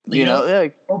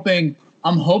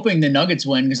 I'm hoping the Nuggets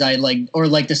win because or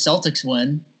the Celtics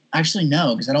win. Actually,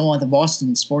 no, because I don't want the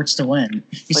Boston sports to win.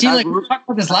 We talked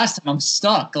about this last time. I'm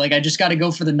stuck. Like, I just got to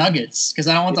go for the Nuggets because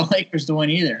I don't want the Lakers to win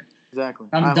either. Exactly.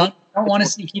 I'm done. I don't want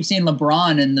to keep seeing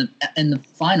LeBron in the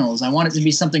finals. I want it to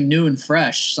be something new and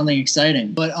fresh, something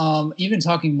exciting. But even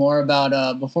talking more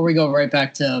about before we go right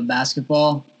back to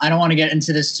basketball, I don't want to get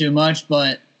into this too much,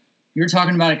 but you were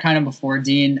talking about it kind of before,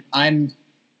 Dean.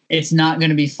 It's not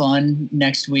going to be fun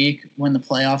next week when the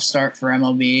playoffs start for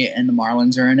MLB and the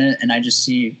Marlins are in it, and I just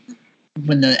see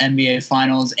when the NBA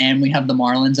Finals and we have the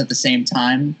Marlins at the same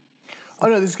time. Oh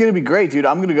no, this is going to be great, dude!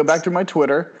 I'm going to go back to my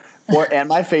Twitter and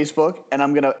my Facebook, and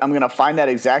I'm gonna find that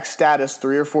exact status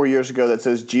 3 or 4 years ago that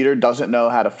says Jeter doesn't know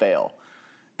how to fail,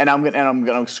 and I'm gonna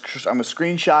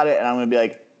screenshot it, and I'm gonna be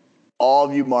like, all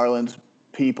of you Marlins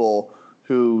people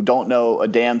who don't know a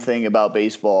damn thing about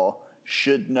baseball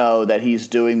should know that he's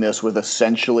doing this with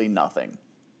essentially nothing.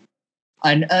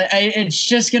 It's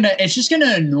just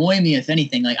gonna annoy me if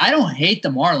anything. Like, I don't hate the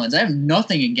Marlins. I have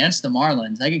nothing against the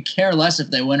Marlins. I could care less if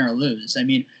they win or lose. I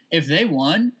mean, if they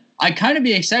won, I'd kind of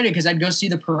be excited because I'd go see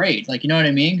the parade. Like, you know what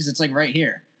I mean? Because it's like right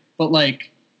here. But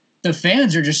like, the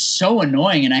fans are just so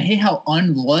annoying, and I hate how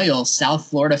unloyal South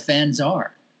Florida fans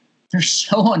are. They're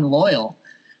so unloyal.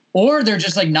 Or they're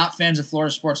just like not fans of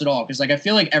Florida sports at all. Because like I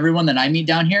feel like everyone that I meet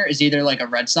down here is either like a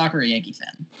Red Sox or a Yankee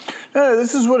fan. No,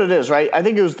 this is what it is, right? I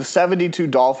think it was the 72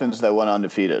 Dolphins that went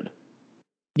undefeated.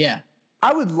 Yeah.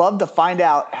 I would love to find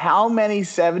out how many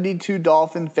 72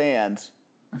 Dolphin fans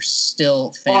Are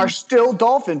still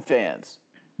Dolphin fans.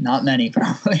 Not many,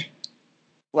 probably.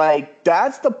 Like,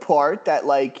 that's the part that,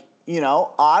 like,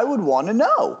 I would want to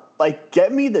know. Like,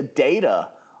 get me the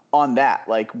data on that.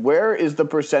 Like, where is the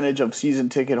percentage of season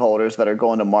ticket holders that are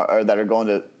going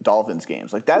to Dolphins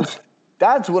games? Like, that's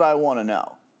what I want to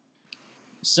know.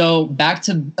 So back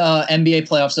to NBA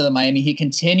playoffs. So the Miami Heat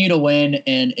continue to win,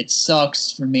 and it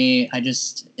sucks for me.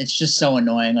 It's just so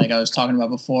annoying. Like I was talking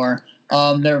about before.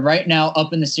 They're right now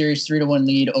up in the series 3-1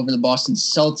 lead over the Boston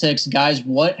Celtics. Guys,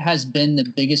 what has been the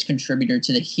biggest contributor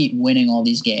to the Heat winning all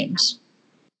these games?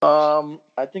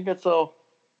 I think it's a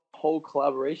whole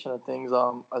collaboration of things.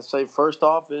 I'd say first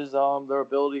off is their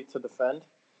ability to defend.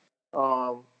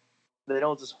 They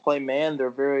don't just play man; they're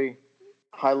very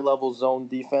high-level zone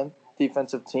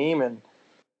defensive team, and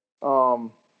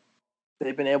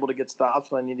they've been able to get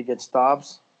stops when they need to get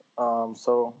stops.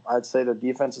 So I'd say their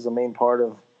defense is a main part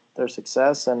of their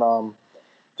success, and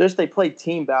just they play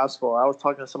team basketball. I was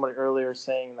talking to somebody earlier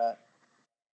saying that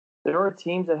there are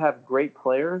teams that have great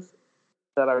players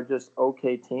that are just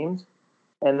okay teams,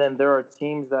 and then there are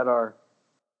teams that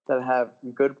have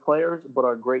good players but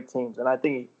are great teams. And I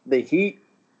think the Heat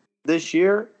this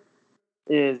year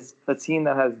is a team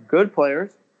that has good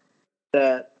players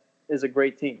that is a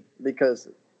great team, because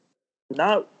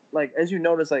not like, as you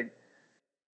notice, like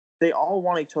they all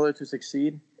want each other to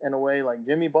succeed in a way. Like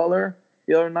Jimmy Butler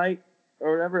the other night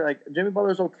or whatever, like Jimmy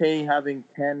Butler's okay having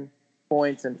 10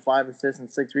 points and 5 assists and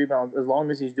 6 rebounds as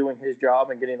long as he's doing his job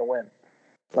and getting a win.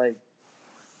 Like,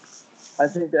 I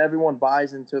think that everyone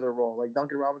buys into their role. Like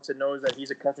Duncan Robinson knows that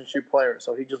he's a catch and shoot player,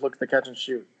 so he just looks to catch and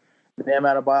shoot. Bam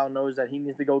Adebayo knows that he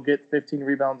needs to go get 15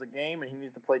 rebounds a game and he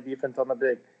needs to play defense on the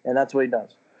big, and that's what he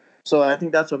does. So I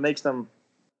think that's what makes them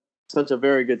such a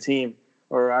very good team,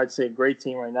 or I'd say a great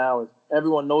team right now, is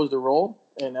everyone knows their role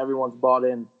and everyone's bought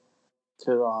in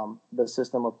to the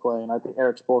system of play, and I think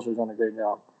Eric Spoelstra's done a great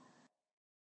job.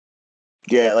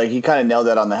 Yeah, like he kind of nailed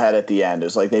that on the head at the end.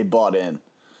 It's like they bought in.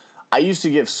 I used to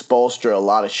give Spoelstra a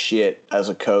lot of shit as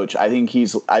a coach. I think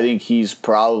he's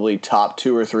probably top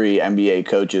 2 or 3 NBA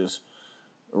coaches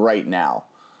right now.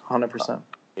 100%.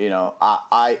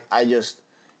 I just,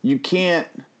 you can't,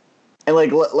 and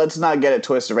like let's not get it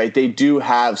twisted, right? They do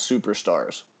have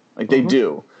superstars, like they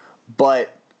do,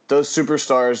 but those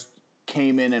superstars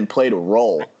came in and played a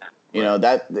role.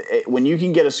 When you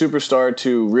can get a superstar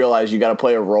to realize you got to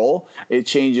play a role, it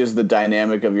changes the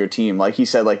dynamic of your team. Like he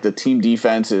said, like the team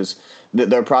defense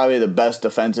they're probably the best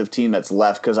defensive team that's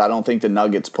left, because I don't think the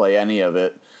Nuggets play any of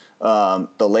it.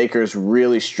 The Lakers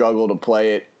really struggle to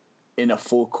play it in a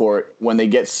full court. When they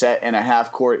get set in a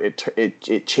half court,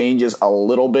 it changes a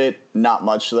little bit, not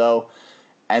much though.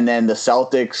 And then the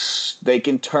Celtics, they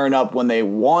can turn up when they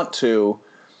want to,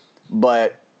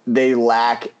 but they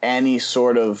lack any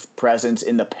sort of presence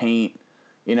in the paint.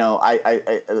 They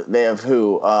have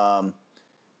who?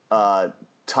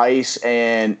 Tice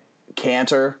and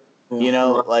Cantor,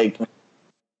 like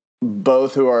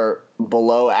both who are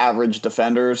below average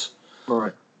defenders.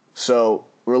 Right. So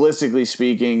realistically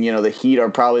speaking, the Heat are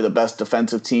probably the best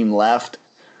defensive team left,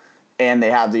 and they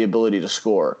have the ability to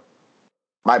score.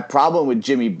 My problem with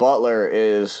Jimmy Butler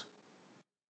is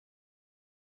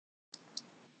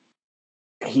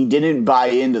he didn't buy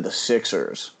into the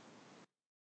Sixers.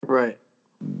 Right.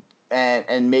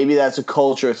 And maybe that's a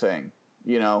culture thing,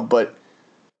 but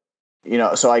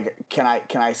so can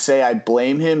I say I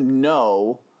blame him?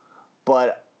 No,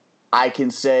 but I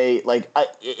can say, like,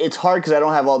 it's hard because I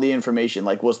don't have all the information.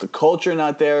 Like, was the culture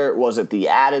not there? Was it the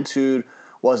attitude?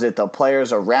 Was it the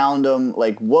players around him?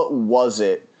 Like, what was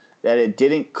it that it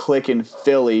didn't click in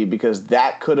Philly? Because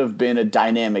that could have been a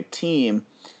dynamic team,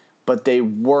 but they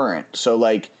weren't. So,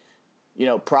 like,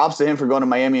 props to him for going to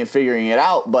Miami and figuring it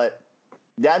out. But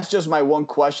that's just my one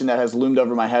question that has loomed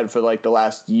over my head for, like, the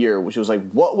last year, which was, like,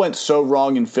 what went so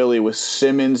wrong in Philly with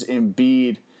Simmons,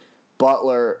 Embiid,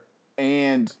 Butler,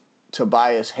 and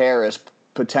Tobias Harris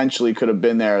potentially could have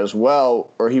been there as well,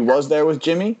 or he was there with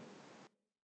Jimmy?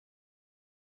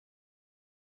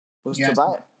 Was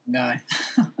Tobias? No.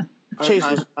 Chase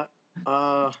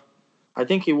I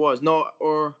think he was. No,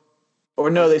 or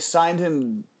no, they signed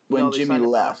him when Jimmy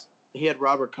left. He had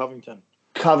Robert Covington.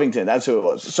 Covington, that's who it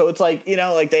was. So it's like,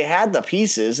 like they had the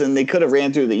pieces and they could have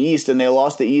ran through the East, and they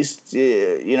lost the East,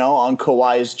 on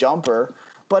Kawhi's jumper.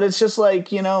 But it's just like,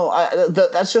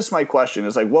 that's just my question.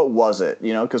 It's like, what was it?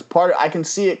 Because I can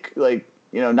see it, like,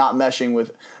 not meshing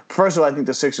with. First of all, I think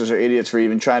the Sixers are idiots for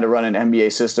even trying to run an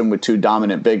NBA system with two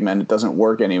dominant big men. It doesn't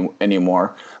work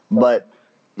anymore. But,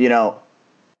 yeah.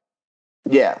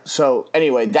 So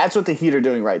anyway, that's what the Heat are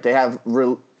doing right. They have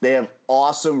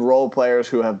awesome role players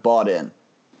who have bought in.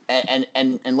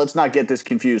 And let's not get this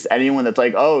confused. Anyone that's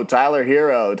like, oh, Tyler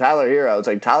Hero. It's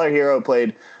like Tyler Hero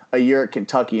played a year at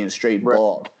Kentucky and straight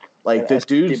balled. Like the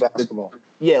dude's basketball.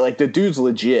 the dude's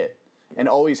legit and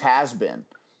always has been.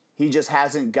 He just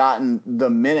hasn't gotten the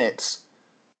minutes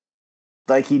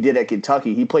like he did at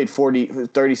Kentucky. He played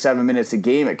 37 minutes a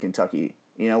game at Kentucky.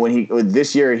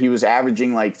 This year he was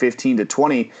averaging like 15 to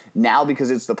 20. Now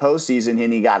because it's the postseason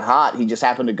and he got hot, he just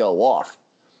happened to go off.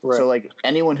 Right. So like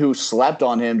anyone who slept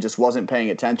on him just wasn't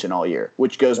paying attention all year,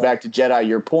 which goes back to Jedi,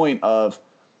 your point of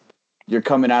you're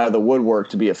coming out of the woodwork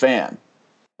to be a fan.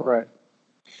 Right.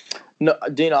 No,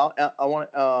 Dean, I want.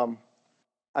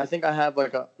 I think I have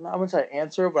like I'm not gonna say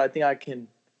answer, but I think I can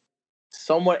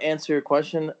somewhat answer your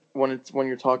question when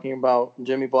you're talking about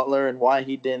Jimmy Butler and why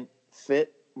he didn't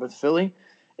fit with Philly.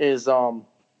 Is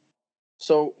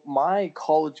so my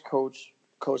college coach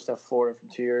coached at Florida for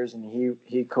 2 years, and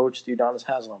he coached Udonis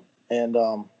Haslem, and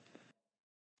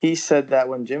he said that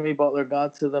when Jimmy Butler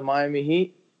got to the Miami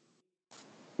Heat,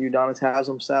 Udonis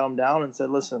Haslem sat him down and said,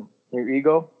 "Listen, your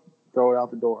ego, throw it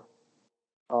out the door.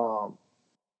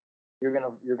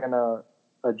 You're gonna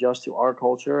adjust to our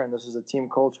culture, and this is a team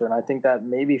culture." And I think that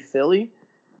maybe Philly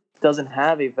doesn't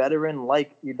have a veteran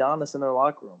like Udonis in their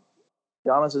locker room.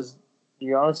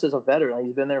 Udonis is a veteran.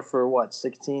 He's been there for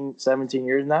 16, 17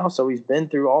 years now, so he's been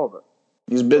through all of it.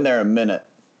 He's been there a minute,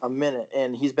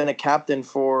 and he's been a captain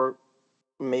for.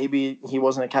 Maybe he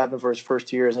wasn't a captain for his first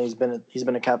 2 years, and he's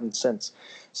been a captain since.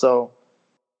 So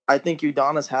I think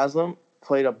Udonis Haslem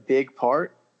played a big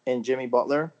part in Jimmy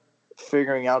Butler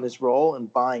figuring out his role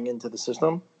and buying into the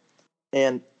system.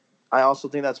 And I also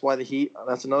think that's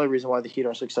another reason why the Heat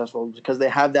are successful, because they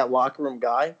have that locker room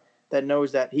guy that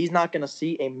knows that he's not going to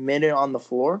see a minute on the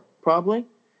floor probably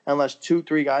unless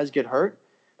 2-3 guys get hurt,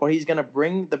 but he's going to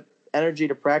bring the energy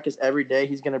to practice every day.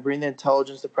 He's going to bring the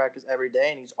intelligence to practice every day,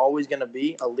 and he's always going to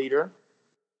be a leader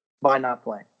by not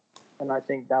playing. And I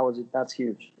think that's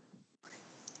huge.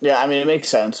 Yeah, I mean, it makes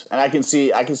sense, and I can see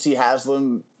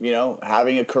Haslem,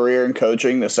 having a career in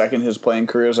coaching the second his playing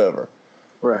career is over.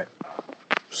 Right.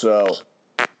 So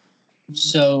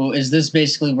is this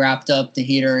basically wrapped up? The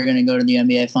Heat are going to go to the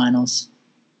NBA Finals?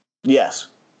 Yes,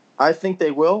 I think they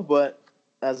will. But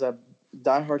as a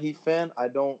diehard Heat fan,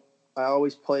 I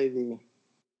always play the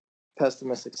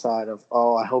pessimistic side of,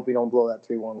 I hope we don't blow that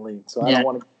 3-1 lead. So I don't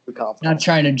want to be confident. Not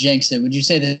trying to jinx it. Would you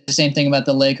say the same thing about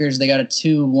the Lakers? They got a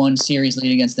 2-1 series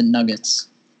lead against the Nuggets.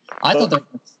 I thought they were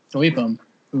going to sweep them.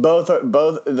 Both.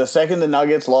 The second the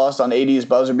Nuggets lost on AD's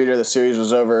buzzer beater, the series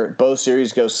was over. Both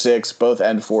series go 6. Both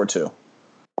end 4-2.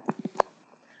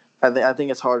 I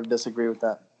think it's hard to disagree with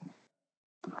that.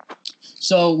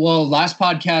 So, last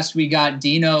podcast we got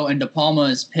Dino and De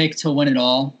Palma's pick to win it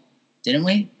all, didn't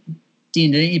we?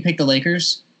 Dean, didn't you pick the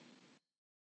Lakers?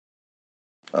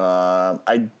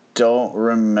 I don't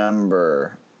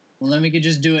remember. Well, then we could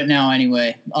just do it now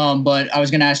anyway. But I was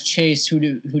going to ask Chase, who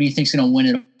do you think's going to win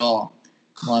it all?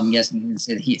 Well, I'm guessing he's going to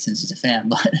say the Heat since he's a fan,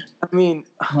 but I mean,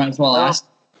 might as well ask.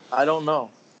 I don't know.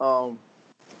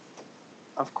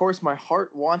 Of course, my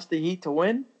heart wants the Heat to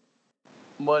win,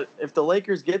 but if the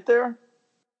Lakers get there,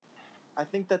 I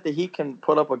think that the Heat can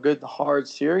put up a good, hard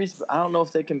series, but I don't know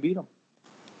if they can beat them.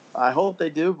 I hope they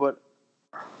do, but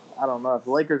I don't know. If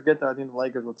the Lakers get there, I think the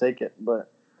Lakers will take it.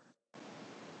 But,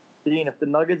 Dean, if the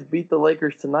Nuggets beat the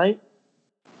Lakers tonight,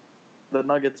 the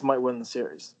Nuggets might win the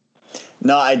series.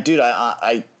 No, I don't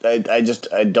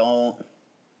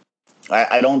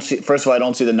see. First of all, I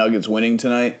don't see the Nuggets winning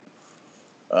tonight.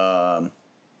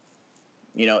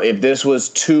 If this was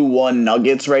 2-1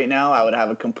 Nuggets right now, I would have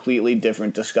a completely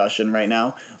different discussion right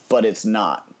now. But it's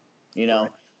not.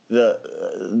 Right.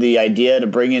 The idea to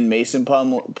bring in Mason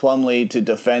Plumlee to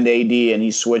defend AD and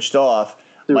he switched off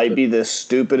might be the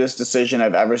stupidest decision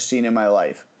I've ever seen in my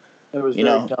life. It was very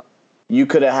dumb. You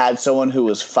could have had someone who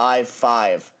was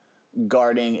 5'5"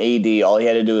 guarding AD. All he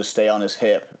had to do was stay on his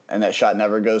hip, and that shot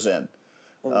never goes in.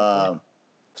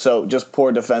 So just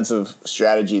poor defensive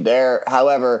strategy there.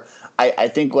 However, I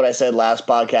think what I said last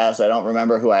podcast, I don't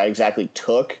remember who I exactly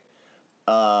took,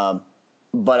 but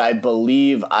I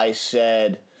believe I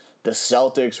said the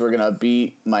Celtics were going to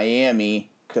beat Miami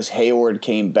because Hayward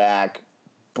came back,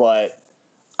 but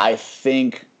I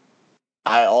think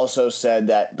I also said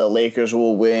that the Lakers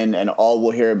will win, and all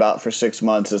we'll hear about for 6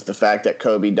 months is the fact that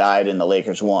Kobe died and the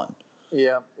Lakers won.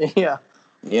 Yeah.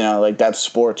 That's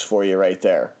sports for you right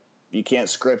there. You can't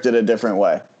script it a different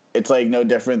way. it's like no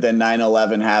different than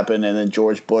 9/11 happened, and then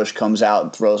George Bush comes out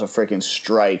and throws a freaking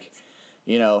strike.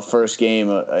 First game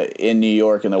in New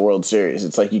York in the World Series.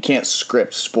 It's like you can't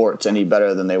script sports any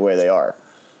better than the way they are.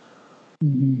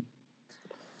 Mhm.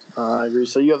 I agree.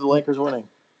 So you have the Lakers winning.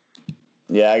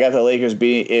 Yeah, I got the Lakers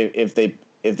beating if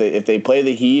they play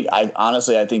the Heat.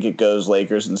 I think it goes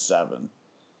Lakers in 7.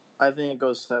 I think it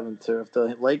goes 7 too. If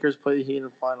the Lakers play the Heat in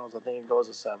the finals, I think it goes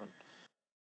to 7.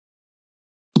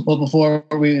 Well, before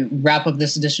we wrap up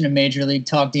this edition of Major League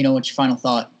Talk, Dino, what's your final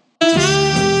thought?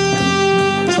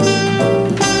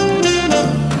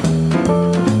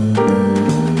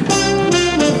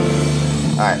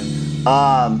 All right.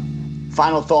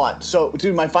 Final thought. So,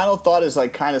 dude, my final thought is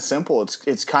like kind of simple.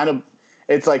 It's kind of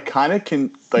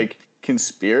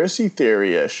conspiracy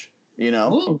theory-ish,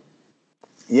 Ooh.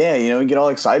 Yeah, we get all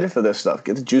excited for this stuff.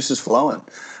 Get the juices flowing.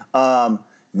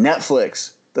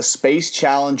 Netflix, The Space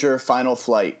Challenger Final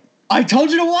Flight. I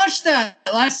told you to watch that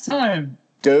last time.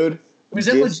 Dude. Was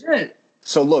it legit?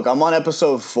 So look, I'm on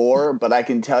episode 4, but I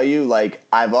can tell you, like,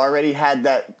 I've already had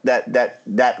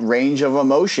that range of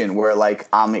emotion where, like,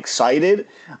 I'm excited,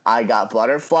 I got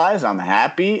butterflies, I'm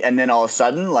happy, and then all of a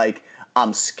sudden, like,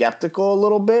 I'm skeptical a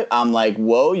little bit. I'm like,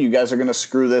 whoa, you guys are gonna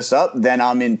screw this up. Then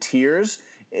I'm in tears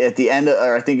at the end,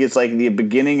 or I think it's like the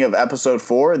beginning of episode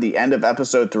 4, the end of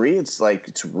episode 3. It's like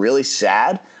it's really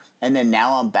sad, and then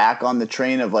now I'm back on the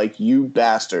train of like, you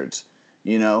bastards,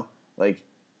 like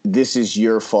this is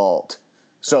your fault.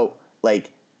 So,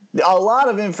 like, a lot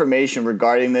of information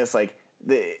regarding this, like,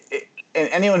 and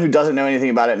anyone who doesn't know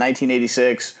anything about it,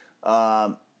 1986,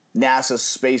 NASA's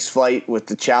space flight with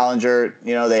the Challenger,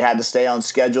 they had to stay on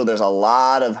schedule. There's a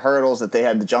lot of hurdles that they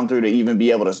had to jump through to even be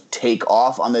able to take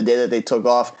off on the day that they took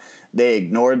off. They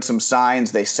ignored some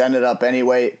signs. They sent it up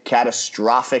anyway.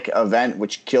 Catastrophic event,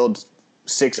 which killed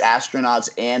 6 astronauts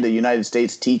and a United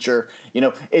States teacher.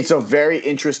 It's a very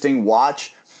interesting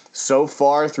watch. So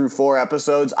far through 4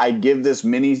 episodes, I give this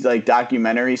mini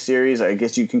documentary series. I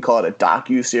guess you can call it a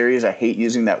docu-series. I hate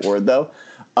using that word though.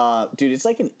 Dude, it's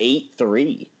like an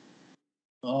 8.3.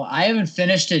 Oh, I haven't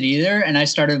finished it either, and I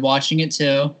started watching it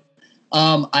too.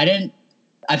 I've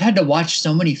had to watch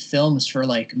so many films for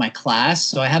like my class,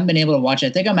 so I haven't been able to watch it. I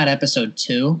think I'm at episode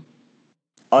 2.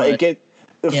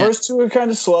 First 2 are kind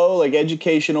of slow, like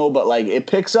educational, but like it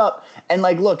picks up. And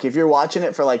like, look, if you're watching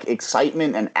it for like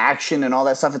excitement and action and all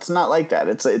that stuff, it's not like that.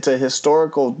 It's a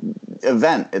historical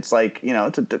event. It's like,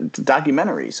 it's a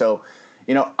documentary. So,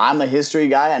 I'm a history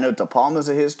guy. I know De Palma's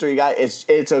a history guy.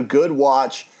 It's a good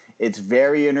watch. It's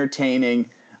very entertaining.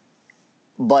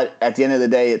 But at the end of the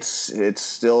day, it's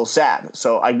still sad.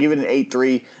 So I give it an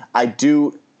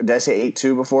 8.3. Did I say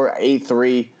 8.2 before?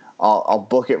 8.3. I'll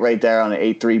book it right there on an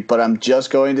 8.3, but I'm just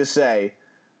going to say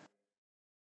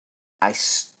I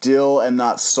still am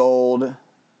not sold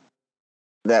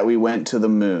that we went to the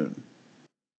moon.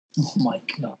 Oh my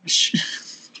gosh.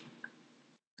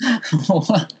 I'm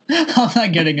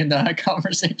not getting into that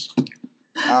conversation.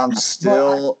 I'm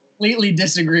still... I completely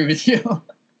disagree with you.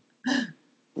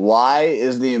 Why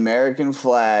is the American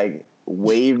flag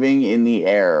waving in the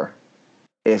air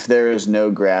if there is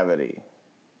no gravity?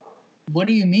 What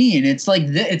do you mean? It's like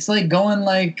it's like going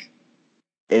like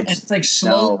it's like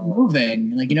slow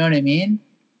moving. Like, you know what I mean?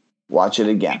 Watch it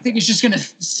again. I think it's just gonna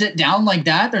sit down like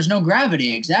that. There's no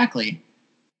gravity. Exactly.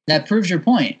 That proves your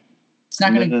point. It's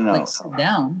not gonna like sit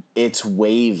down. It's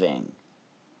waving.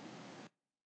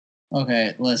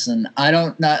 Okay, listen. I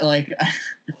don't not like.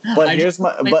 But here's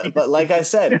but like I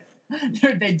said,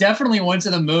 they definitely went to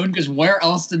the moon because where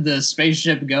else did the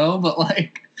spaceship go? But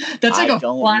like, that's like a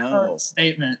flat earth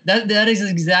statement. That is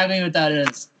exactly what that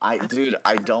is. I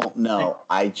don't know.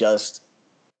 I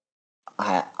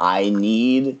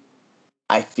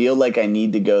feel like I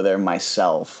need to go there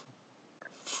myself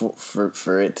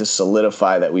for it to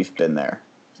solidify that we've been there.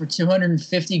 For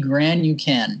 $250,000, you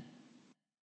can.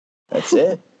 That's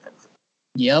it.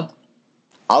 Yep.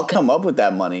 I'll come up with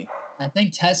that money. I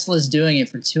think Tesla's doing it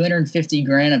for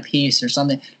 $250,000 a piece or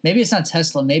something. Maybe it's not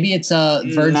Tesla. Maybe it's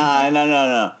Virgin.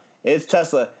 No. It's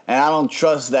Tesla, and I don't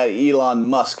trust that Elon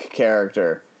Musk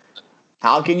character.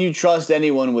 How can you trust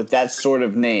anyone with that sort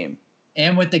of name?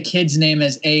 And with the kid's name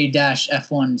as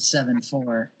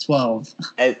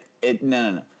A-F17412.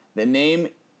 No. The name,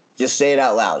 just say it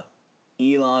out loud.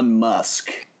 Elon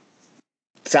Musk.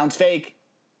 Sounds fake.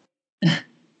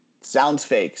 Sounds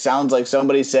fake. Sounds like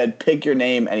somebody said, pick your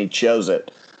name, and he chose it.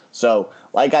 So,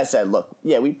 like I said, look,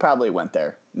 yeah, we probably went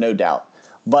there, no doubt.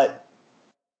 But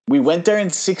we went there in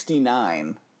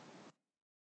 1969.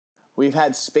 We've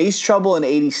had space trouble in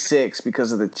 1986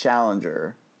 because of the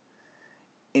Challenger.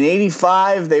 In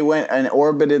 1985, they went and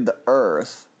orbited the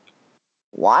Earth.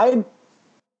 why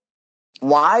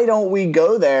don't we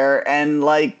go there and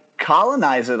like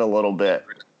colonize it a little bit?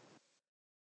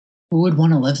 Who would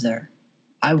want to live there?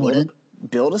 I wouldn't.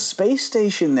 Build a space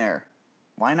station there.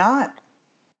 Why not?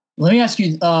 Let me ask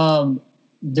you,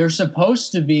 there's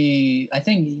supposed to be, I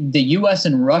think the U.S.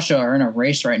 and Russia are in a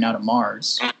race right now to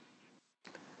Mars.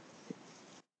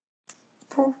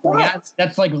 For what? Yeah,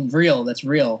 that's like real. That's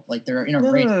real. Like they're in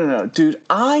a race. No. Dude,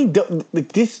 I don't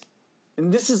like this.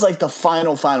 And this is like the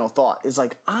final thought. Is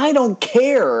like, I don't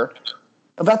care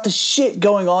about the shit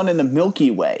going on in the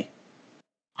Milky Way.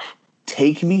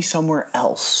 Take me somewhere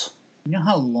else. You know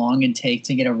how long it'd take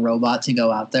to get a robot to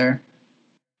go out there?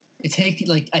 It take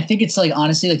like I think it's like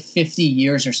honestly like 50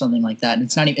 years or something like that. And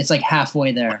it's not even. It's like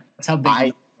halfway there. That's how big the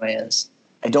Milky Way is.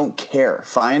 I don't care.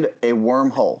 Find a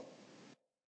wormhole.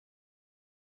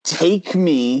 Take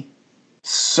me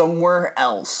somewhere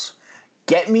else.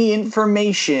 Get me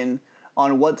information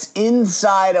on what's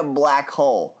inside a black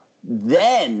hole.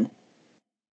 Then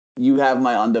you have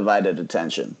my undivided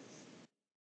attention.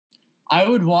 I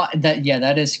would want that. Yeah,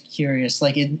 that is curious.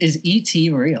 Like, is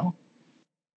E.T. real?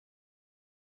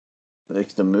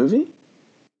 Like the movie?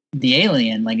 The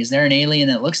alien. Like, is there an alien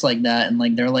that looks like that and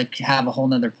like they're like have a whole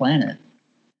nother planet?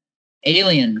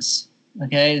 Aliens.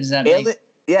 Okay, does that make?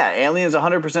 Yeah, aliens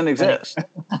 100% exist.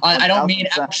 I don't mean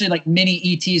actually like mini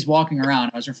ETs walking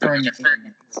around. I was referring to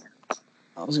aliens.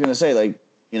 I was gonna say, like,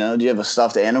 you know, do you have a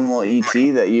stuffed animal ET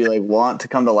that you like want to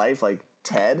come to life, like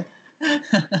Ted?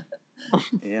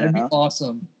 That'd be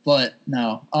awesome, but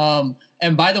no.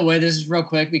 And by the way, this is real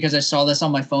quick because I saw this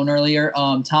on my phone earlier.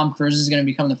 Tom Cruise is going to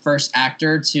become the first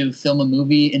actor to film a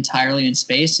movie entirely in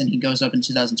space, and he goes up in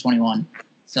 2021.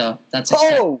 So that's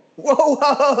whoa.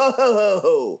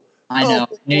 I know.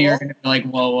 You're going to be like,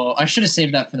 whoa. I should have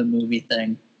saved that for the movie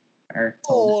thing.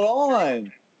 Hold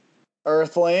on,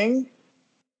 Earthling.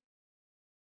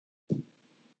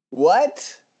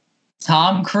 What?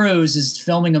 Tom Cruise is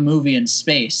filming a movie in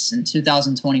space in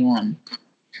 2021.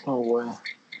 Oh, wow.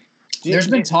 There's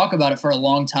been talk about it for a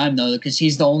long time, though, because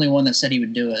he's the only one that said he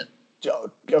would do it.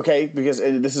 Okay, because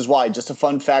this is why. Just a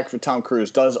fun fact for Tom Cruise.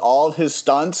 Does all of his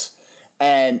stunts,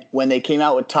 and when they came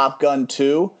out with Top Gun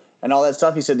 2 and all that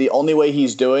stuff, he said the only way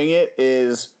he's doing it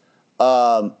is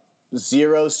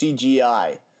zero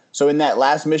CGI. So in that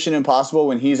last Mission Impossible,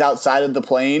 when he's outside of the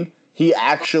plane, he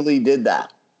actually did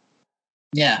that.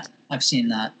 Yeah, I've seen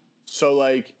that. So,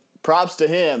 like, props to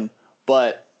him,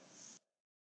 but...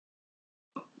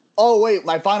 Oh, wait,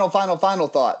 my final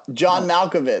thought. John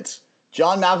Malkovich.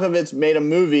 John Malkovich made a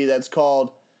movie that's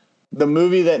called The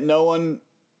Movie That No One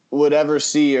Would Ever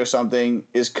See or something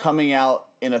is coming out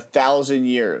in 1,000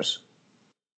 years.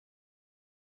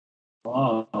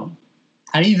 Whoa.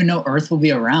 How do you even know Earth will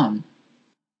be around?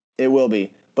 It will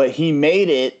be. But he made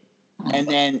it, and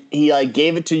then he like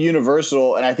gave it to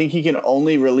Universal, and I think he can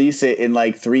only release it in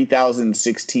like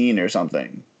 3016 or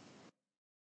something.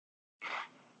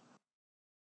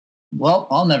 Well,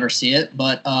 I'll never see it,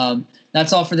 but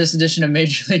that's all for this edition of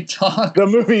Major League Talk. The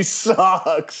movie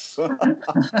sucks.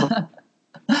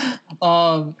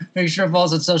 Make sure to follow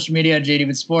us on social media at JD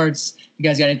with Sports. You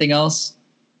guys got anything else?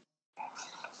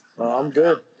 I'm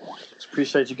good. Just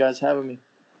appreciate you guys having me.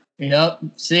 Yep.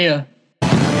 See ya.